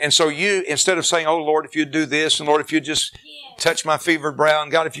conversation, and so you, instead of saying, oh, Lord, if you'd do this, and Lord, if you'd just touch my fevered brow,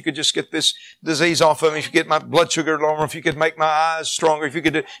 and God, if you could just get this disease off of me, if you get my blood sugar lower, if you could make my eyes stronger, if you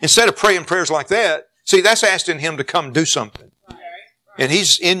could do, instead of praying prayers like that, see, that's asking Him to come do something. Right. And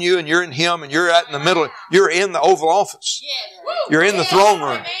He's in you, and you're in Him, and you're out in the middle. You're in the Oval Office. Yes. You're in the throne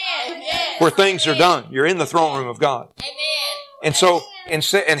room Yes. where things are done. You're in the throne room of God. Amen. And so, and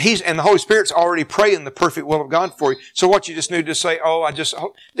the Holy Spirit's already praying the perfect will of God for you. So what you just need to say,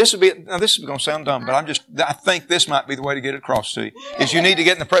 this is going to sound dumb, but I think this might be the way to get it across to you, is you need to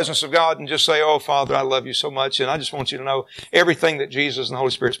get in the presence of God and just say, oh, Father, I love you so much, and I just want you to know everything that Jesus and the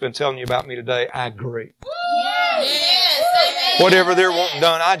Holy Spirit's been telling you about me today, I agree. Yes. Whatever they're wanting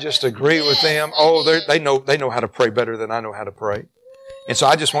done, I just agree with them. Oh, they know how to pray better than I know how to pray. And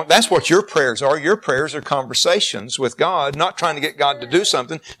so that's what your prayers are. Your prayers are conversations with God, not trying to get God to do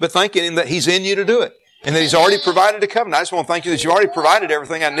something, but thanking Him that He's in you to do it. And that He's already provided a covenant. I just want to thank you that you've already provided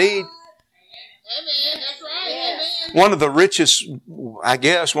everything I need. Amen. That's right. Amen. One of the richest, I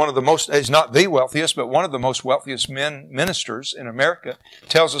guess, it's not the wealthiest, but one of the most wealthiest ministers in America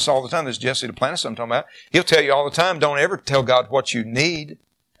tells us all the time, this is Jesse Duplantis I'm talking about, he'll tell you all the time, don't ever tell God what you need.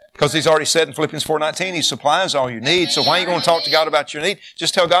 Because He's already said in Philippians 4:19, He supplies all you need. So why are you going to talk to God about your need?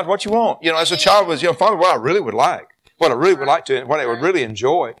 Just tell God what you want. As a child was, Father, what I really would like, what I really would like to, what I would really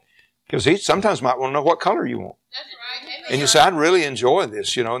enjoy. Because He sometimes might want to know what color you want. That's right. Amen. And you say, I'd really enjoy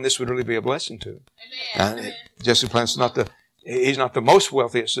this, and this would really be a blessing to Him. Amen. Jesse Duplantis he's not the most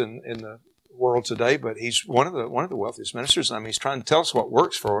wealthiest in the world today, but he's one of the wealthiest ministers. I mean, he's trying to tell us what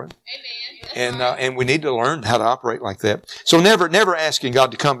works for him. Amen. And we need to learn how to operate like that. So never asking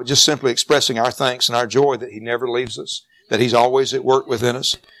God to come, but just simply expressing our thanks and our joy that He never leaves us, that He's always at work within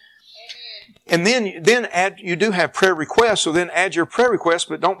us. And then add, you do have prayer requests, so then add your prayer requests,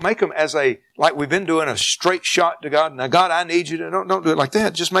 but don't make them as like we've been doing, a straight shot to God. Now, God, I need you to, don't do it like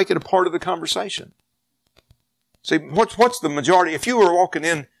that. Just make it a part of the conversation. See, what's the majority? If you were walking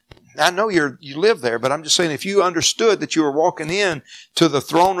in, I know you live there, but I'm just saying, if you understood that you were walking in to the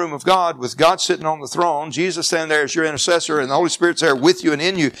throne room of God with God sitting on the throne, Jesus standing there as your intercessor, and the Holy Spirit's there with you and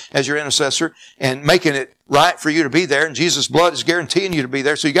in you as your intercessor, and making it right for you to be there, and Jesus' blood is guaranteeing you to be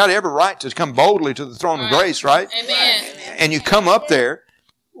there. So you got every right to come boldly to the throne of grace, right? Amen. And you come up there,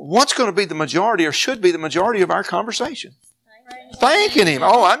 what's going to be the majority, or should be the majority of our conversation? Thanking Him.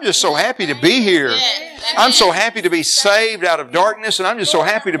 Oh, I'm just so happy to be here. I'm so happy to be saved out of darkness, and I'm just so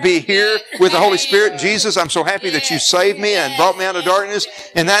happy to be here with the Holy Spirit and Jesus. I'm so happy that You saved me and brought me out of darkness,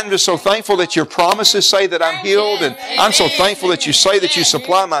 and I'm just so thankful that Your promises say that I'm healed, and I'm so thankful that You say that You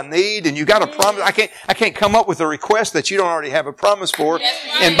supply my need, and You got a promise. I can't come up with a request that You don't already have a promise for.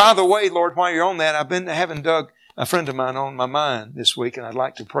 And by the way, Lord, while you're on that, I've been having Doug, a friend of mine, on my mind this week, and I'd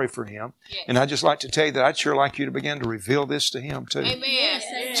like to pray for him. And I'd just like to tell you that I'd sure like you to begin to reveal this to him too. Amen.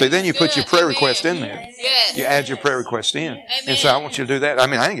 So then you put your prayer request in there. Yes. You add your prayer request in. And so I want you to do that. I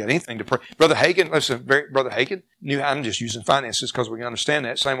mean, I ain't got anything to pray. Brother Hagin, listen, Brother Hagin, I'm just using finances because we can understand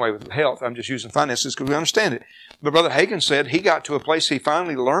that. Same way with health. I'm just using finances because we understand it. But Brother Hagin said he got to a place he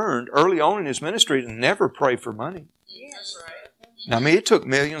finally learned early on in his ministry to never pray for money. That's right. Now, I mean, it took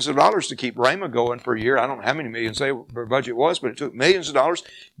millions of dollars to keep Rhema going per year. I don't know how many millions their budget was, but it took millions of dollars,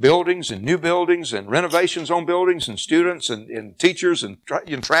 buildings and new buildings and renovations on buildings and students and teachers and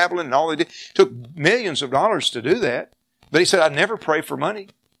traveling and all they did. It took millions of dollars to do that. But he said, I never pray for money.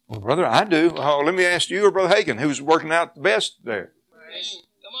 Well, brother, I do. Oh, let me ask you or Brother Hagin, who's working out the best there.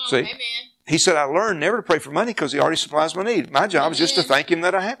 Come on, See? amen. He said, I learned never to pray for money because he already supplies my need. My job is just to thank him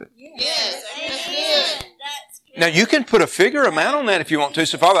that I have it. Yes, that's good. Now, you can put a figure amount on that if you want to.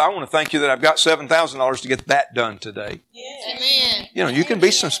 So, Father, I want to thank you that I've got $7,000 to get that done today. Amen. You know, you can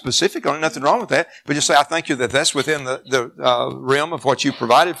be some specific on it. Nothing wrong with that. But just say, I thank you that that's within the realm of what you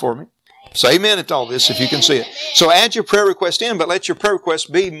provided for me. Say amen at all this if you can see it. So add your prayer request in, but let your prayer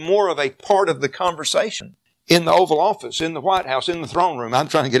request be more of a part of the conversation in the Oval Office, in the White House, in the throne room. I'm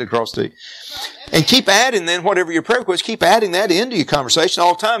trying to get across to you. And keep adding then whatever your prayer request, keep adding that into your conversation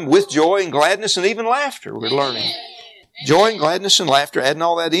all the time with joy and gladness and even laughter. We're learning. Joy and gladness and laughter, adding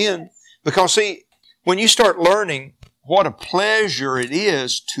all that in. Because see, when you start learning what a pleasure it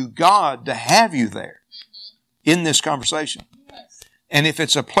is to God to have you there in this conversation. And if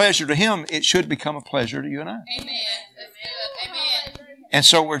it's a pleasure to Him, it should become a pleasure to you and I. Amen. That's good. Amen. And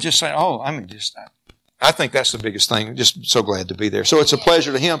so we're just saying, I think that's the biggest thing. Just so glad to be there. So it's a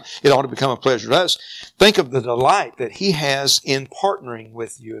pleasure to Him. It ought to become a pleasure to us. Think of the delight that He has in partnering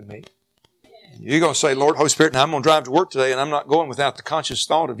with you and me. You're going to say, Lord, Holy Spirit, now I'm going to drive to work today, and I'm not going without the conscious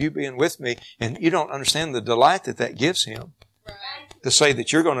thought of you being with me. And you don't understand the delight that gives Him. Right. To say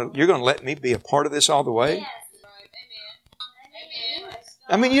that you're going to let me be a part of this all the way. Yes. Right. Amen. Amen.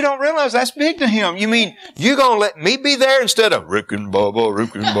 I mean, you don't realize that's big to Him. You mean you're going to let me be there instead of Rick and Bubba,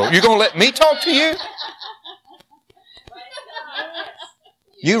 Rick and Bubba? You're going to let me talk to you?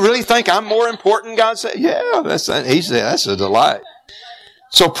 You really think I'm more important? God said, yeah, He said, that's a delight.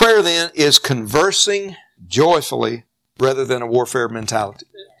 So prayer then is conversing joyfully rather than a warfare mentality.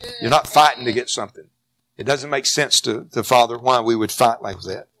 You're not fighting to get something. It doesn't make sense to the Father why we would fight like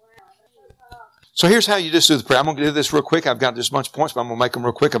that. So here's how you just do the prayer. I'm going to do this real quick. I've got just a bunch of points, but I'm going to make them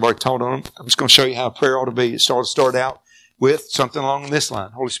real quick. I've already told on them. I'm just going to show you how a prayer ought to be. It ought to start out with something along this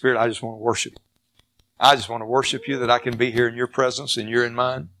line. Holy Spirit, I just want to worship you. I just want to worship you that I can be here in your presence and you're in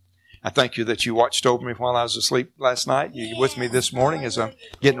mine. I thank you that you watched over me while I was asleep last night. You're with me this morning as I'm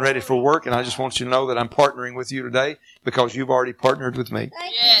getting ready for work. And I just want you to know that I'm partnering with you today because you've already partnered with me.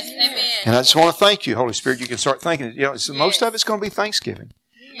 Yes, amen. And I just want to thank you, Holy Spirit. You can start thinking, most of it's going to be Thanksgiving.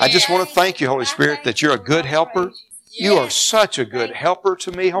 I just want to thank you, Holy Spirit, that you're a good helper. You are such a good helper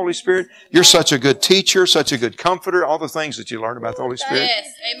to me, Holy Spirit. You're such a good teacher, such a good comforter, all the things that you learn about the Holy Spirit.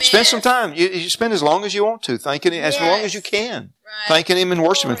 Yes, amen. Spend some time. You spend as long as you want to, thanking Him, as long as you can. Right. Thanking Him and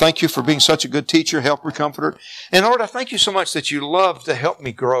worshiping. Thank you for being such a good teacher, helper, comforter. And Lord, I thank you so much that you love to help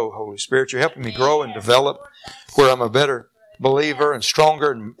me grow, Holy Spirit. You're helping me grow and develop where I'm a better believer and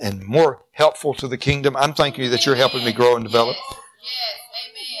stronger and more helpful to the kingdom. I'm thanking you that you're helping me grow and develop. Yes,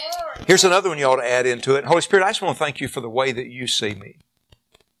 amen. Here's another one you ought to add into it. Holy Spirit, I just want to thank you for the way that you see me.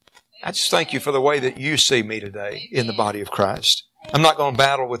 I just thank you for the way that you see me today in the body of Christ. I'm not going to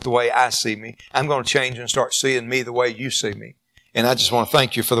battle with the way I see me. I'm going to change and start seeing me the way you see me. And I just want to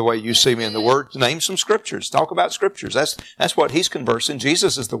thank you for the way you see me in the Word. Name some Scriptures. Talk about Scriptures. That's what He's conversing.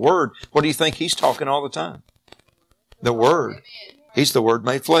 Jesus is the Word. What do you think He's talking all the time? The Word. He's the Word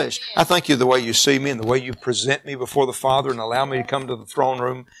made flesh. I thank you the way you see me and the way you present me before the Father and allow me to come to the throne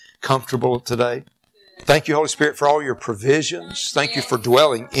room comfortable today. Thank you, Holy Spirit, for all your provisions. Thank you for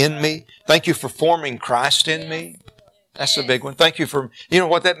dwelling in me. Thank you for forming Christ in me. That's a big one. Thank you for,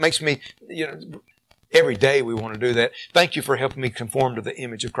 what that makes me, every day we want to do that. Thank you for helping me conform to the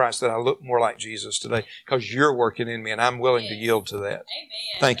image of Christ, that I look more like Jesus today, because you're working in me and I'm willing to yield to that.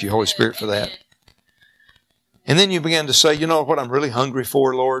 Thank you, Holy Spirit, for that. And then you begin to say, you know what I'm really hungry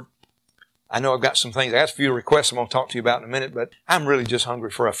for, Lord? I know I've got some things. I got a few requests I'm going to talk to you about in a minute, but I'm really just hungry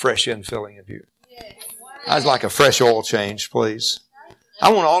for a fresh infilling of you. I'd like a fresh oil change, please.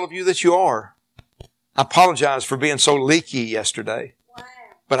 I want all of you that you are. I apologize for being so leaky yesterday,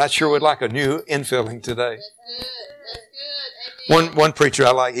 but I sure would like a new infilling today. That's good. One preacher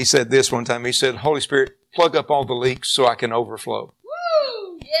I like, he said this one time. He said, Holy Spirit, plug up all the leaks so I can overflow.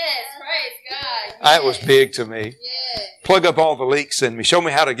 Woo! Yes, praise God. Yes. That was big to me. Yes. Plug up all the leaks in me. Show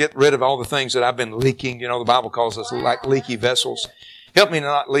me how to get rid of all the things that I've been leaking. The Bible calls us like leaky vessels. Help me to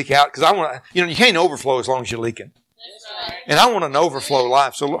not leak out, because I want to, you can't overflow as long as you're leaking. That's right. And I want an overflow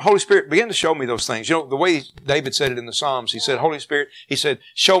life. So Holy Spirit, begin to show me those things. The way David said it in the Psalms, he said, Holy Spirit, he said,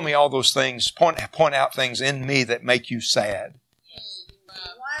 show me all those things, point out things in me that make you sad.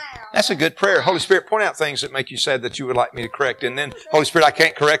 That's a good prayer. Holy Spirit, point out things that make you sad that you would like me to correct. And then, Holy Spirit, I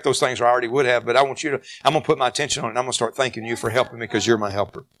can't correct those things, or I already would have, but I'm going to put my attention on it, and I'm going to start thanking you for helping me because you're my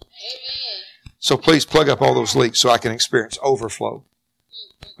helper. So please plug up all those leaks so I can experience overflow.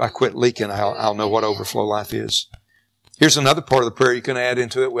 If I quit leaking, I'll know what overflow life is. Here's another part of the prayer you can add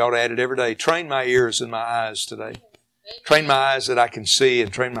into it. We ought to add it every day. Train my ears and my eyes today. Train my eyes that I can see,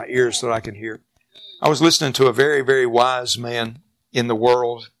 and train my ears so that I can hear. I was listening to a very, very wise man in the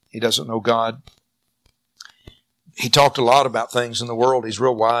world. He doesn't know God. He talked a lot about things in the world. He's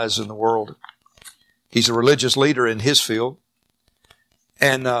real wise in the world. He's a religious leader in his field.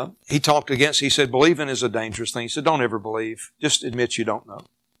 And he said, believing is a dangerous thing. He said, don't ever believe. Just admit you don't know.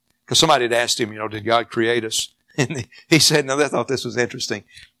 Because somebody had asked him, did God create us? And he said, no, they thought this was interesting.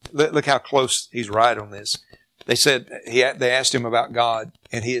 Look how close he's right on this. They said, they asked him about God,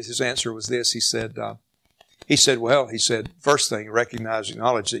 and his answer was this. He said, first thing, recognize,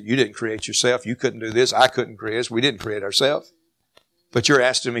 acknowledge that you didn't create yourself. You couldn't do this. I couldn't create us. We didn't create ourselves. But you're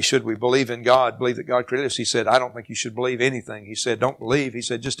asking me, should we believe in God, believe that God created us? He said, I don't think you should believe anything. He said, don't believe. He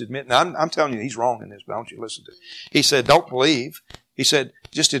said, just admit. Now, I'm telling you, he's wrong in this, but I want you to listen to it. He said, don't believe. He said,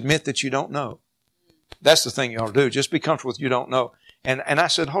 just admit that you don't know. That's the thing you ought to do. Just be comfortable with you don't know. And I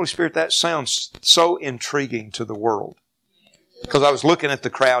said, Holy Spirit, that sounds so intriguing to the world. Because I was looking at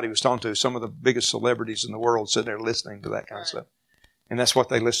the crowd he was talking to, some of the biggest celebrities in the world sitting there listening to that kind of stuff. And that's what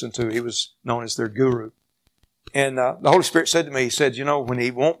they listened to. He was known as their guru. And the Holy Spirit said to me, he said, when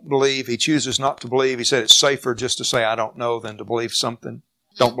he won't believe, he chooses not to believe. He said, it's safer just to say, I don't know, than to believe something.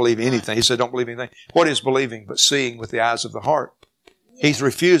 Don't believe anything. He said, don't believe anything. What is believing but seeing with the eyes of the heart? He's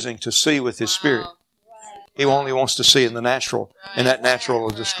refusing to see with his spirit. He only wants to see in the natural, and that natural will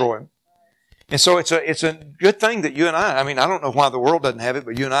destroy him. And so it's a good thing that you and I don't know why the world doesn't have it,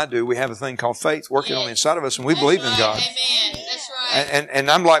 but you and I do. We have a thing called faith working on the inside of us, and we believe in God. Amen. That's right. And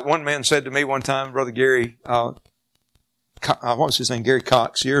I'm like one man said to me one time, Brother Gary, what was his name? Gary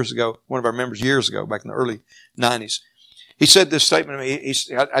Cox, years ago, one of our members years ago, back in the early 90s. He said this statement to me.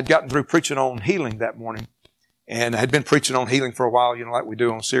 I'd gotten through preaching on healing that morning. And I had been preaching on healing for a while, like we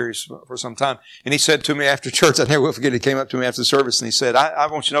do on series for some time. And he said to me after church, I never will forget, he came up to me after the service and he said, I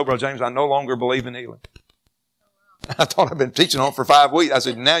want you to know, Brother James, I no longer believe in healing. I thought I'd been teaching on it for 5 weeks. I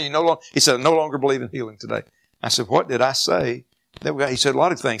said, now you no longer, he said, I no longer believe in healing today. I said, what did I say? He said a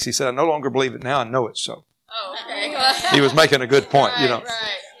lot of things. He said, I no longer believe it now. I know it's so. Oh, okay. He was making a good point, Right.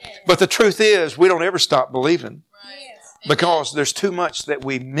 But the truth is, we don't ever stop believing. Because there's too much that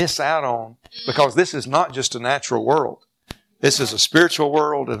we miss out on, because this is not just a natural world. This is a spiritual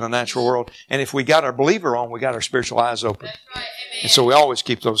world and a natural world. And if we got our believer on, we got our spiritual eyes open. And so we always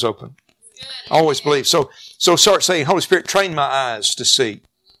keep those open. Always believe. So start saying, Holy Spirit, train my eyes to see.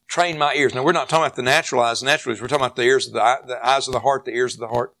 Train my ears. Now, we're not talking about the natural eyes, the natural ears. We're talking about the ears of the eyes of the heart, the ears of the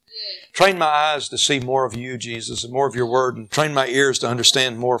heart. Train my eyes to see more of you, Jesus, and more of your word, and train my ears to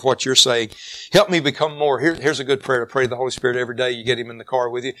understand more of what you're saying. Help me become more. Here's a good prayer to pray to the Holy Spirit every day. You get him in the car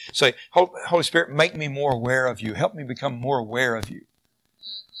with you. Say, Holy Spirit, make me more aware of you. Help me become more aware of you.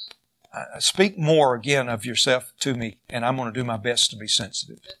 Speak more again of yourself to me, and I'm going to do my best to be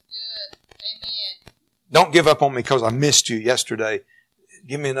sensitive. That's good. Amen. Don't give up on me because I missed you yesterday.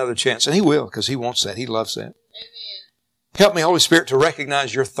 Give me another chance. And he will, because he wants that. He loves that. Amen. Help me, Holy Spirit, to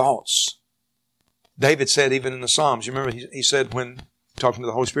recognize your thoughts. David said, even in the Psalms, you remember he said, when talking to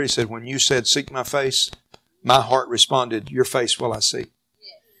the Holy Spirit, he said, when you said, seek my face, my heart responded, your face will I see.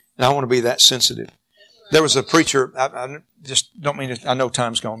 And I want to be that sensitive. There was a preacher, I just don't mean to, I know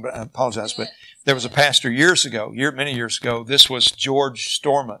time's gone, but I apologize, but there was a pastor many years ago. This was George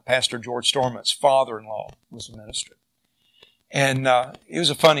Stormont, Pastor George Stormont's father-in-law was a minister. And he was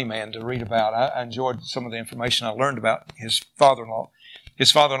a funny man to read about. I enjoyed some of the information I learned about his father-in-law.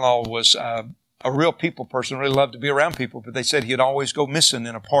 His father-in-law was a real people person, really loved to be around people, but they said he'd always go missing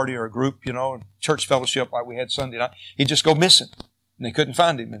in a party or a group, church fellowship like we had Sunday night. He'd just go missing, and they couldn't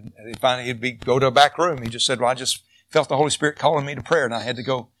find him. And finally he'd go to a back room. He just said, well, I just felt the Holy Spirit calling me to prayer, and I had to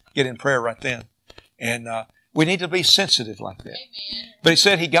go get in prayer right then. And we need to be sensitive like that. Amen. But he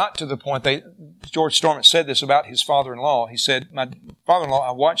said he got to the point, George Stormont said this about his father-in-law. He said, my father-in-law,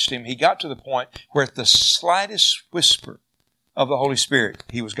 I watched him. He got to the point where at the slightest whisper of the Holy Spirit,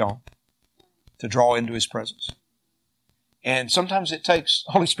 he was gone to draw into his presence. And sometimes it takes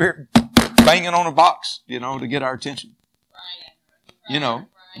Holy Spirit banging on a box, to get our attention. Right.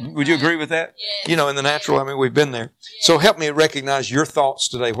 Would you agree with that? Yes. In the natural, we've been there. Yes. So help me recognize your thoughts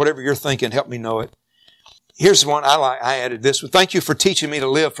today. Whatever you're thinking, help me know it. Here's one I like. I added this. Well, thank you for teaching me to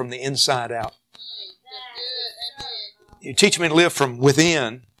live from the inside out. That's good. You teach me to live from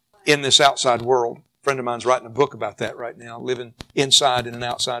within in this outside world. A friend of mine's writing a book about that right now, living inside in an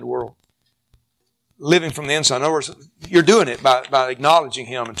outside world. Living from the inside. In other words, you're doing it by acknowledging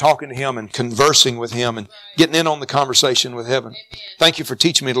Him and talking to Him and conversing with Him and getting in on the conversation with heaven. Thank you for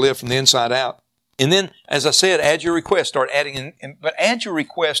teaching me to live from the inside out. And then, as I said, add your request. Start adding in, but add your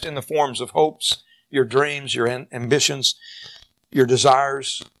request in the forms of hopes, your dreams, your ambitions, your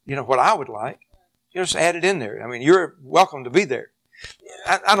desires. You know, what I would like. You just add it in there. I mean, you're welcome to be there.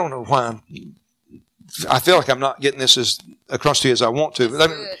 I don't know why I feel like I'm not getting this as across to you as I want to.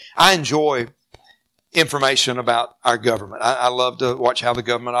 But I enjoy information about our government. I love to watch how the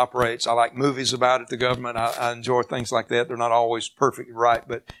government operates. I like movies about it, the government. I enjoy things like that. They're not always perfectly right,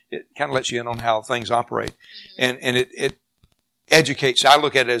 but it kind of lets you in on how things operate. And it educates. I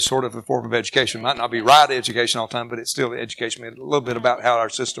look at it as sort of a form of education. It might not be right education all the time, but it still educates me a little bit about how our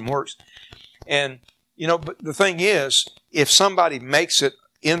system works. And, you know, but the thing is, if somebody makes it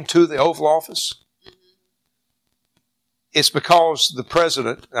into the Oval Office, it's because the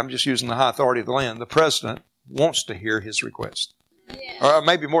president, I'm just using the high authority of the land, the president wants to hear his request. Yeah. Or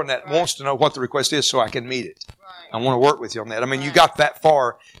maybe more than that, wants to know what the request is so I can meet it. Right. I want to work with you on that. I mean, you got that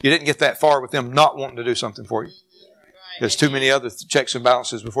far. You didn't get that far with them not wanting to do something for you. Right. There's too many other checks and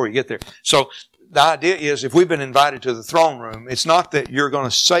balances before you get there. So the idea is if we've been invited to the throne room, it's not that you're going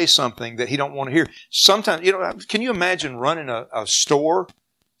to say something that He don't want to hear. Sometimes, you know, can you imagine running a store?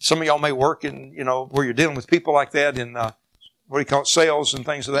 Some of y'all may work in, you know, where you're dealing with people like that in, what do you call it, sales and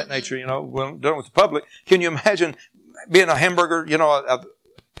things of that nature, you know, well, dealing with the public. Can you imagine being a hamburger, you know, a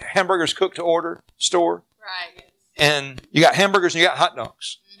hamburgers cooked to order store? Right. And you got hamburgers and you got hot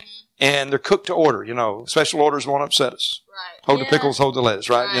dogs. Mm-hmm. And they're cooked to order, you know. Special orders won't upset us. Right. Hold the pickles, hold the lettuce,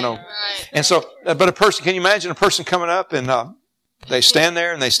 right? You know. Right. And so, but a person, can you imagine a person coming up and they stand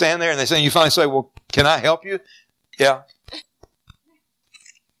there and they stand there and they say, and you finally say, well, can I help you? Yeah.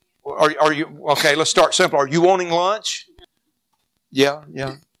 Are you, okay, let's start simple. Are you wanting lunch? Yeah.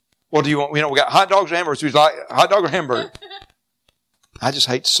 What do you want? You know, we got hot dogs or hamburgers. Would you like hot dog or hamburger? I just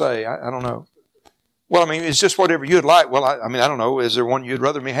hate to say. I don't know. Well, I mean, it's just whatever you'd like. Well, I mean, I don't know. Is there one you'd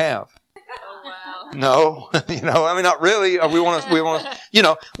rather me have? Oh, wow. No. You know, I mean, not really. We want to, you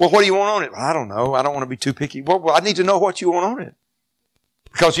know, well, what do you want on it? Well, I don't know. I don't want to be too picky. Well, I need to know what you want on it.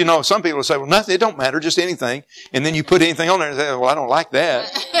 Because, you know, some people will say, well, nothing, it don't matter, just anything. And then you put anything on there and say, well, I don't like that.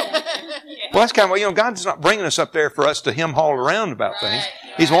 Well, that's kind of, you know, God's not bringing us up there for us to hem-haul around about things.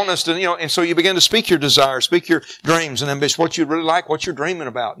 He's wanting us to, you know, and so you begin to speak your desires, speak your dreams and ambitions, what you really like, what you're dreaming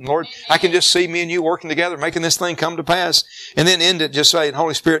about. And Lord, I can just see me and you working together, making this thing come to pass. And then end it just saying,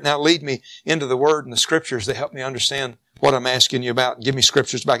 Holy Spirit, now lead me into the Word and the Scriptures that help me understand what I'm asking you about. And give me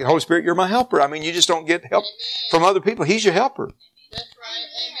Scriptures back. And Holy Spirit, you're my helper. I mean, you just don't get help from other people. He's your helper. That's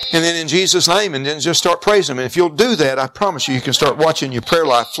right. And then in Jesus' name, and then just start praising Him. And if you'll do that, I promise you can start watching your prayer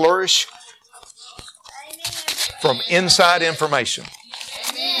life flourish from inside information.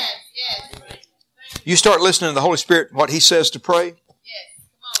 Amen. You start listening to the Holy Spirit, what He says to pray,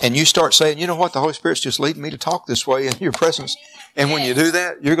 and you start saying, you know what, the Holy Spirit's just leading me to talk this way in your presence. And when you do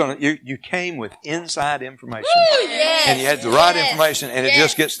that, you came with inside information. Woo, yes, and you had the right information, and it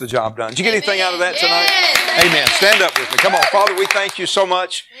just gets the job done. Did you get anything out of that tonight? Yes. Amen. Stand up with me. Come on. Father, we thank you so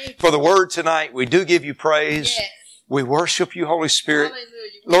much for the Word tonight. We do give you praise. Yes. We worship you, Holy Spirit.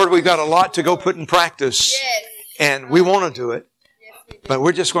 Hallelujah. Lord, we've got a lot to go put in practice. Yes. And we want to do it. But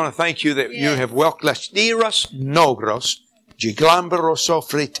we're just going to thank you that you have welcomed us nogros giglamberoso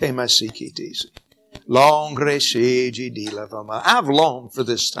fritemasikitis. I've longed for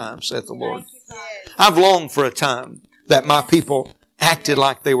this time, saith the Lord. I've longed for a time that my people acted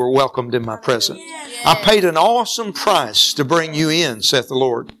like they were welcomed in my presence. I paid an awesome price to bring you in, saith the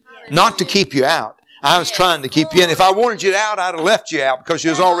Lord, not to keep you out. I was trying to keep you in. If I wanted you out, I'd have left you out because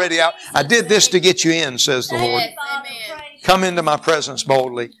you was already out. I did this to get you in, says the Lord. Come into my presence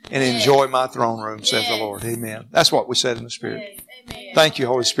boldly and enjoy my throne room, says the Lord. Amen. That's what we said in the Spirit. Thank you,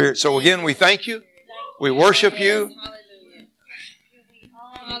 Holy Spirit. So again, we thank you. We worship you.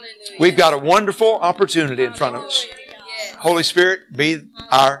 We've got a wonderful opportunity in front of us. Holy Spirit, be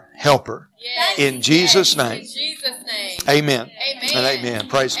our helper. In Jesus' name. Amen. And amen.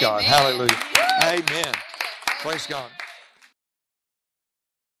 Praise God. Hallelujah. Amen. Praise God.